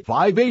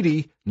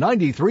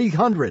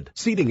 1-800-580-9300.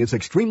 Seating is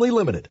extremely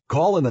limited.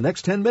 Call in the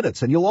next 10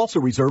 minutes and you'll also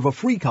reserve a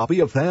free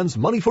copy of Than's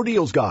Money for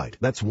Deals guide.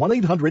 That's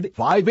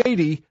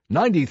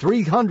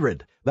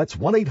 1-800-580-9300. That's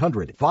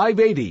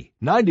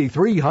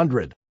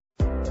 1-800-580-9300.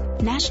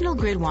 National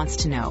Grid wants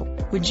to know,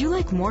 would you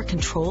like more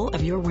control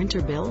of your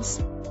winter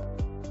bills?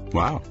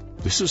 Wow,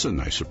 this is a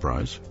nice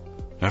surprise.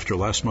 After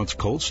last month's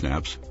cold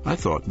snaps, I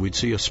thought we'd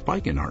see a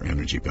spike in our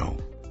energy bill.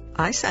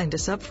 I signed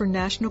us up for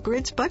National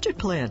Grid's budget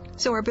plan,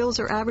 so our bills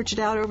are averaged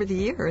out over the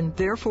year and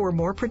therefore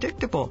more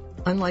predictable,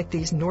 unlike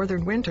these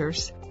northern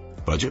winters.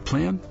 Budget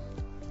plan?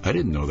 I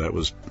didn't know that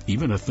was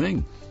even a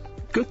thing.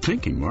 Good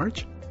thinking,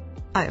 Marge.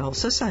 I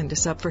also signed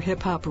us up for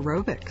hip-hop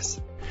aerobics.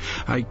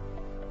 I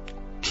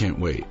can't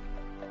wait.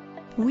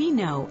 We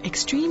know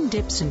extreme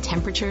dips in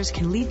temperatures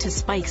can lead to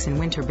spikes in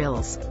winter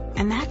bills,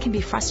 and that can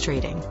be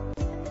frustrating.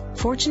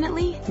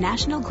 Fortunately,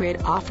 National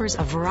Grid offers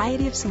a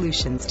variety of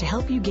solutions to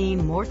help you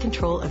gain more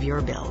control of your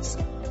bills.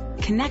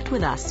 Connect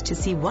with us to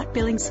see what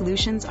billing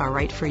solutions are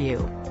right for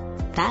you.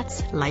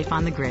 That's Life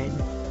on the Grid.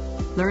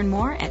 Learn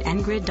more at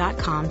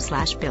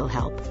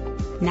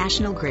ngrid.com/billhelp.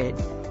 National Grid.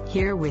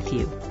 Here with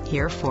you.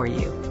 Here for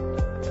you.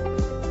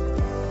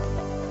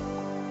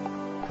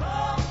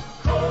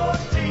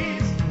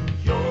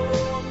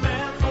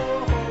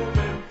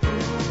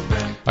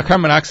 A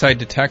carbon monoxide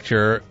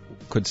detector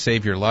could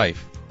save your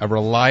life. A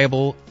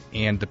reliable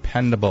and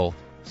dependable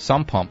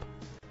sump pump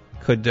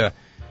could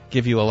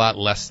give you a lot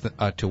less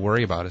to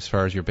worry about as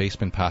far as your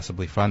basement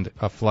possibly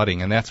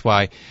flooding. And that's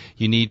why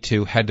you need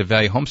to head to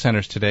Value Home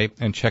Centers today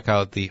and check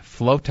out the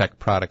Flowtech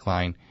product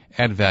line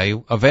at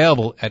Value,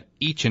 available at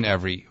each and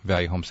every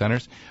Value Home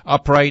Centers.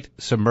 Upright,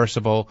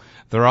 submersible,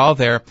 they're all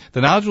there.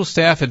 The knowledgeable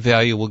staff at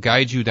Value will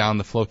guide you down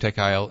the Flowtech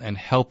aisle and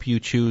help you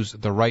choose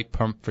the right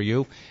pump for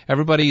you.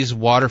 Everybody's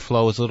water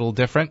flow is a little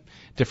different.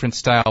 Different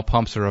style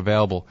pumps are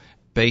available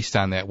based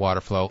on that water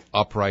flow,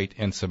 upright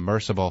and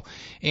submersible,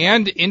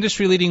 and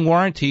industry-leading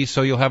warranty,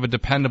 so you'll have a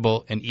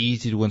dependable and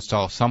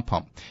easy-to-install sump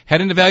pump.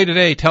 Head into Value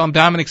today. Tell them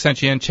Dominic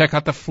sent you in. Check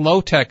out the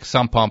Flowtech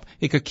sump pump.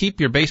 It could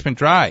keep your basement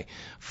dry.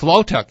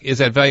 Flowtech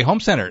is at Value Home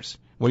Centers,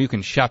 where you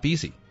can shop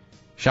easy.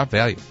 Shop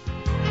Value.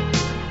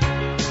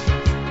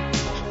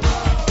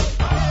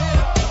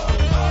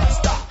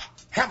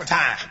 Hammer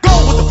time. Go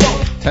with the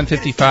flow.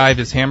 10:55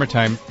 is Hammer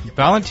Time.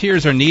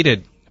 Volunteers are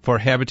needed for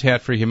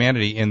Habitat for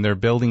Humanity in their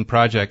building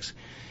projects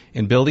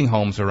in building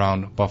homes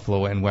around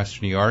Buffalo and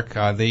Western New York.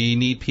 They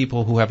need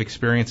people who have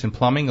experience in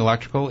plumbing,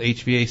 electrical,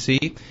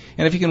 HVAC,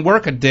 and if you can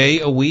work a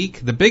day a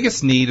week. The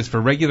biggest need is for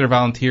regular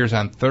volunteers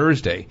on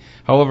Thursday.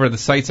 However, the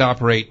sites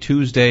operate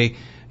Tuesday,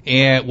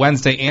 and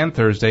Wednesday and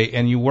Thursday,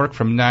 and you work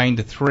from 9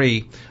 to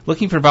 3.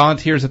 Looking for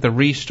volunteers at the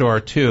Restore,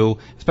 too,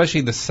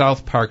 especially the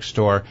South Park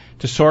store,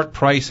 to sort,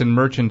 price, and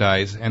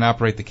merchandise and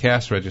operate the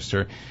cash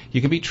register.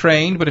 You can be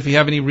trained, but if you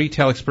have any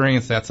retail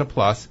experience, that's a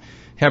plus.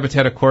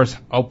 Habitat, of course,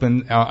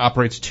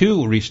 operates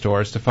 2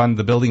 Restores to fund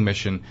the building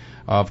mission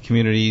of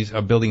communities,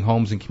 of building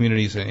homes and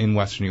communities in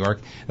Western New York.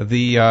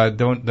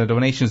 The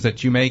donations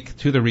that you make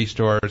to the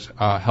Restores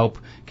help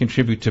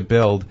contribute to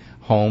build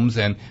homes,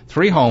 and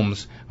 3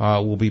 homes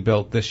will be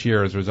built this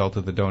year as a result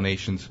of the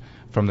donations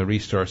from the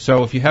Restore.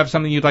 So if you have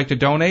something you'd like to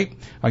donate,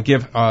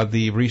 give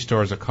the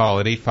Restores a call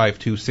at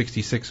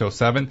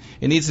 852-6607.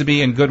 It needs to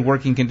be in good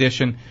working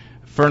condition.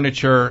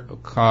 Furniture,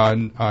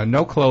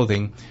 no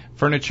clothing,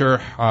 furniture,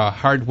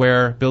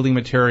 hardware, building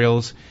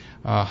materials,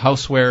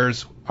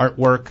 housewares,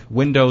 artwork,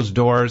 windows,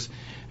 doors,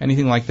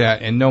 anything like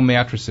that, and no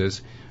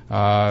mattresses.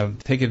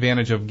 Take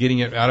advantage of getting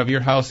it out of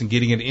your house and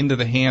getting it into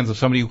the hands of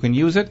somebody who can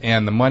use it,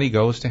 and the money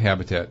goes to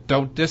Habitat.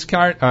 Don't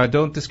discard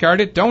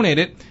it, donate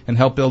it, and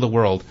help build a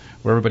world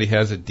where everybody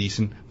has a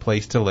decent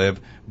place to live.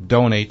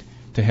 Donate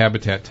to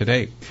Habitat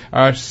today.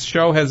 Our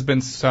show has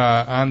been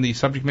on the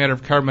subject matter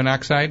of carbon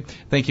monoxide.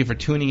 Thank you for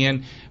tuning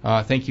in.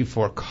 Thank you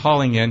for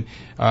calling in.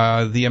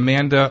 The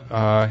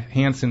Amanda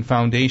Hansen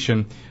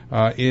Foundation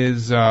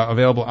is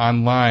available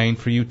online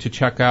for you to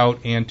check out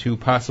and to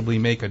possibly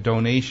make a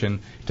donation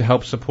to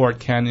help support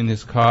Ken in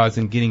his cause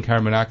in getting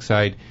carbon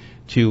monoxide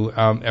to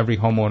every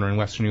homeowner in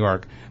Western New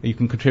York. You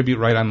can contribute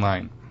right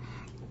online.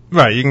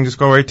 Right, you can just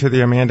go right to the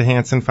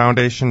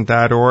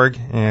AmandaHansenFoundation.org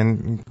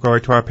and go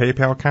right to our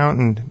PayPal account,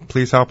 and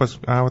please help us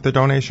with the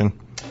donation.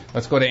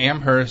 Let's go to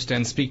Amherst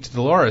and speak to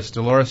Dolores.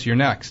 Dolores, you're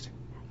next.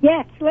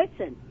 Yes,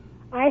 listen.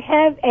 I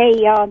have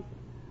a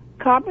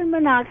carbon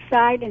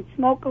monoxide and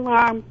smoke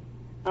alarm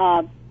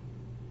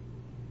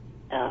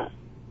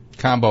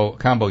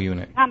combo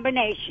unit.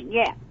 Combination,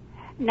 yeah.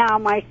 Now,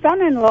 my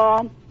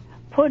son-in-law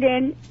put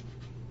in,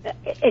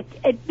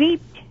 it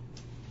beeped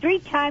 3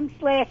 times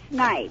last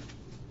night.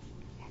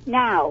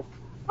 Now,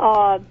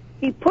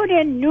 he put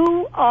in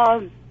new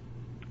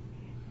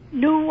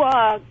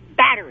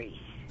batteries.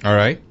 All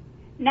right.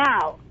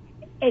 Now,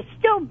 it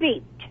still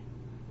beeped.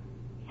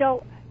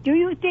 So, do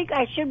you think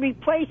I should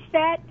replace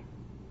that?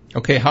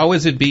 Okay, how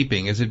is it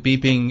beeping? Is it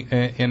beeping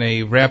in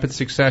a rapid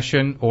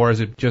succession, or is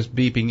it just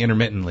beeping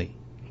intermittently?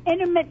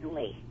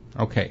 Intermittently.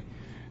 Okay.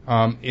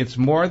 It's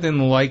more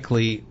than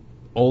likely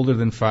older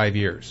than 5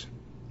 years.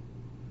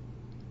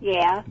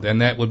 Yeah. Then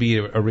that would be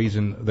a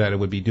reason that it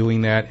would be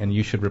doing that, and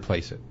you should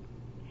replace it.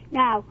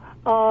 Now,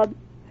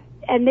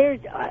 and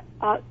there's,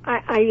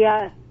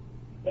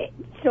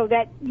 So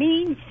that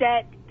means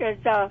that does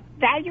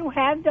Value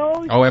have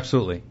those? Oh,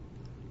 absolutely.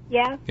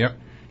 Yeah? Yep.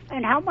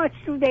 And how much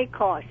do they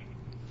cost?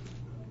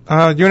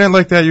 Unit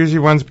like that usually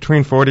runs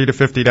between $40 to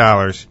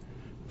 $50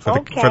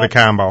 for the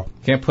combo.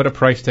 Can't put a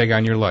price tag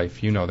on your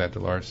life. You know that,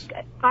 Dolores.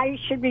 I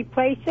should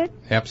replace it?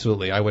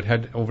 Absolutely. I would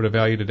head over to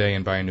Value today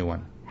and buy a new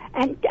one.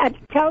 And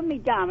tell me,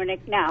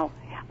 Dominic, now,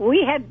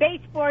 we have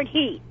baseboard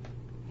heat.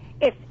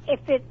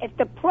 If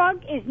the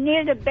plug is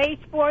near the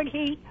baseboard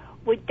heat,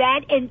 would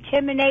that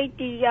intimidate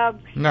the...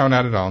 No,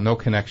 not at all. No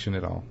connection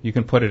at all. You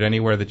can put it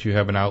anywhere that you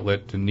have an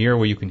outlet near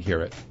where you can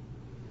hear it.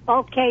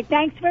 Okay,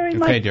 thanks very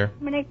much, Okay, dear.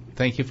 Dominic.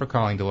 Thank you for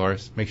calling,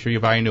 Dolores. Make sure you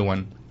buy a new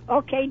one.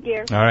 Okay,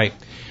 dear. All right.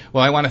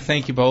 Well, I want to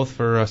thank you both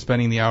for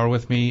spending the hour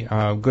with me.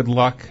 Good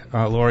luck,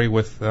 Lori,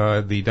 with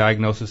the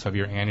diagnosis of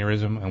your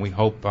aneurysm, and we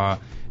hope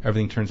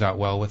everything turns out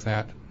well with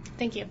that.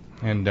 Thank you.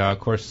 And, of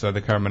course,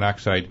 the carbon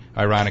monoxide,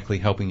 ironically,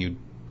 helping you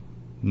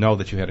know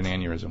that you had an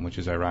aneurysm, which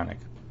is ironic.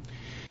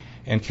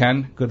 And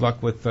Ken, good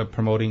luck with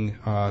promoting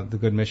the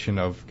good mission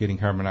of getting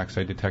carbon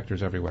monoxide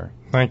detectors everywhere.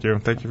 Thank you.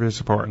 Thank you for your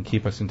support. And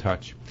keep us in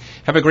touch.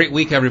 Have a great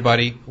week,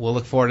 everybody. We'll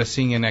look forward to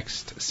seeing you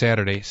next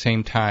Saturday,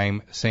 same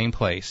time, same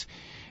place.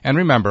 And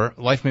remember,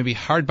 life may be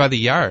hard by the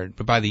yard,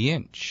 but by the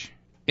inch,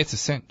 it's a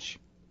cinch.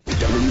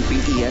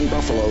 WBEN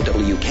Buffalo,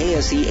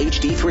 WKSE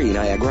HD3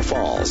 Niagara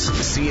Falls.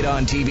 See it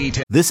on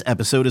TV. This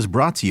episode is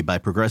brought to you by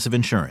Progressive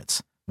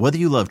Insurance. Whether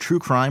you love true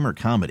crime or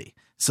comedy,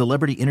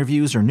 celebrity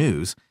interviews or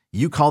news,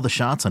 you call the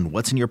shots on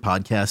what's in your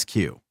podcast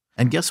queue.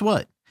 And guess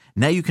what?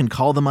 Now you can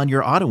call them on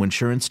your auto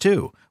insurance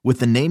too with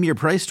the Name Your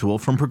Price tool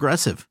from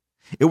Progressive.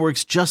 It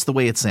works just the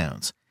way it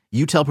sounds.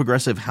 You tell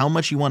Progressive how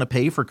much you want to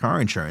pay for car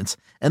insurance,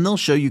 and they'll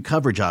show you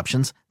coverage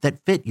options that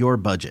fit your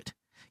budget.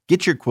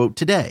 Get your quote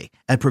today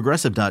at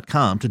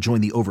Progressive.com to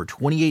join the over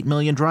 28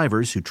 million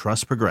drivers who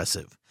trust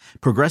Progressive.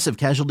 Progressive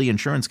Casualty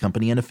Insurance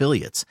Company and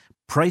Affiliates.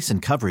 Price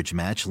and coverage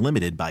match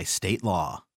limited by state law.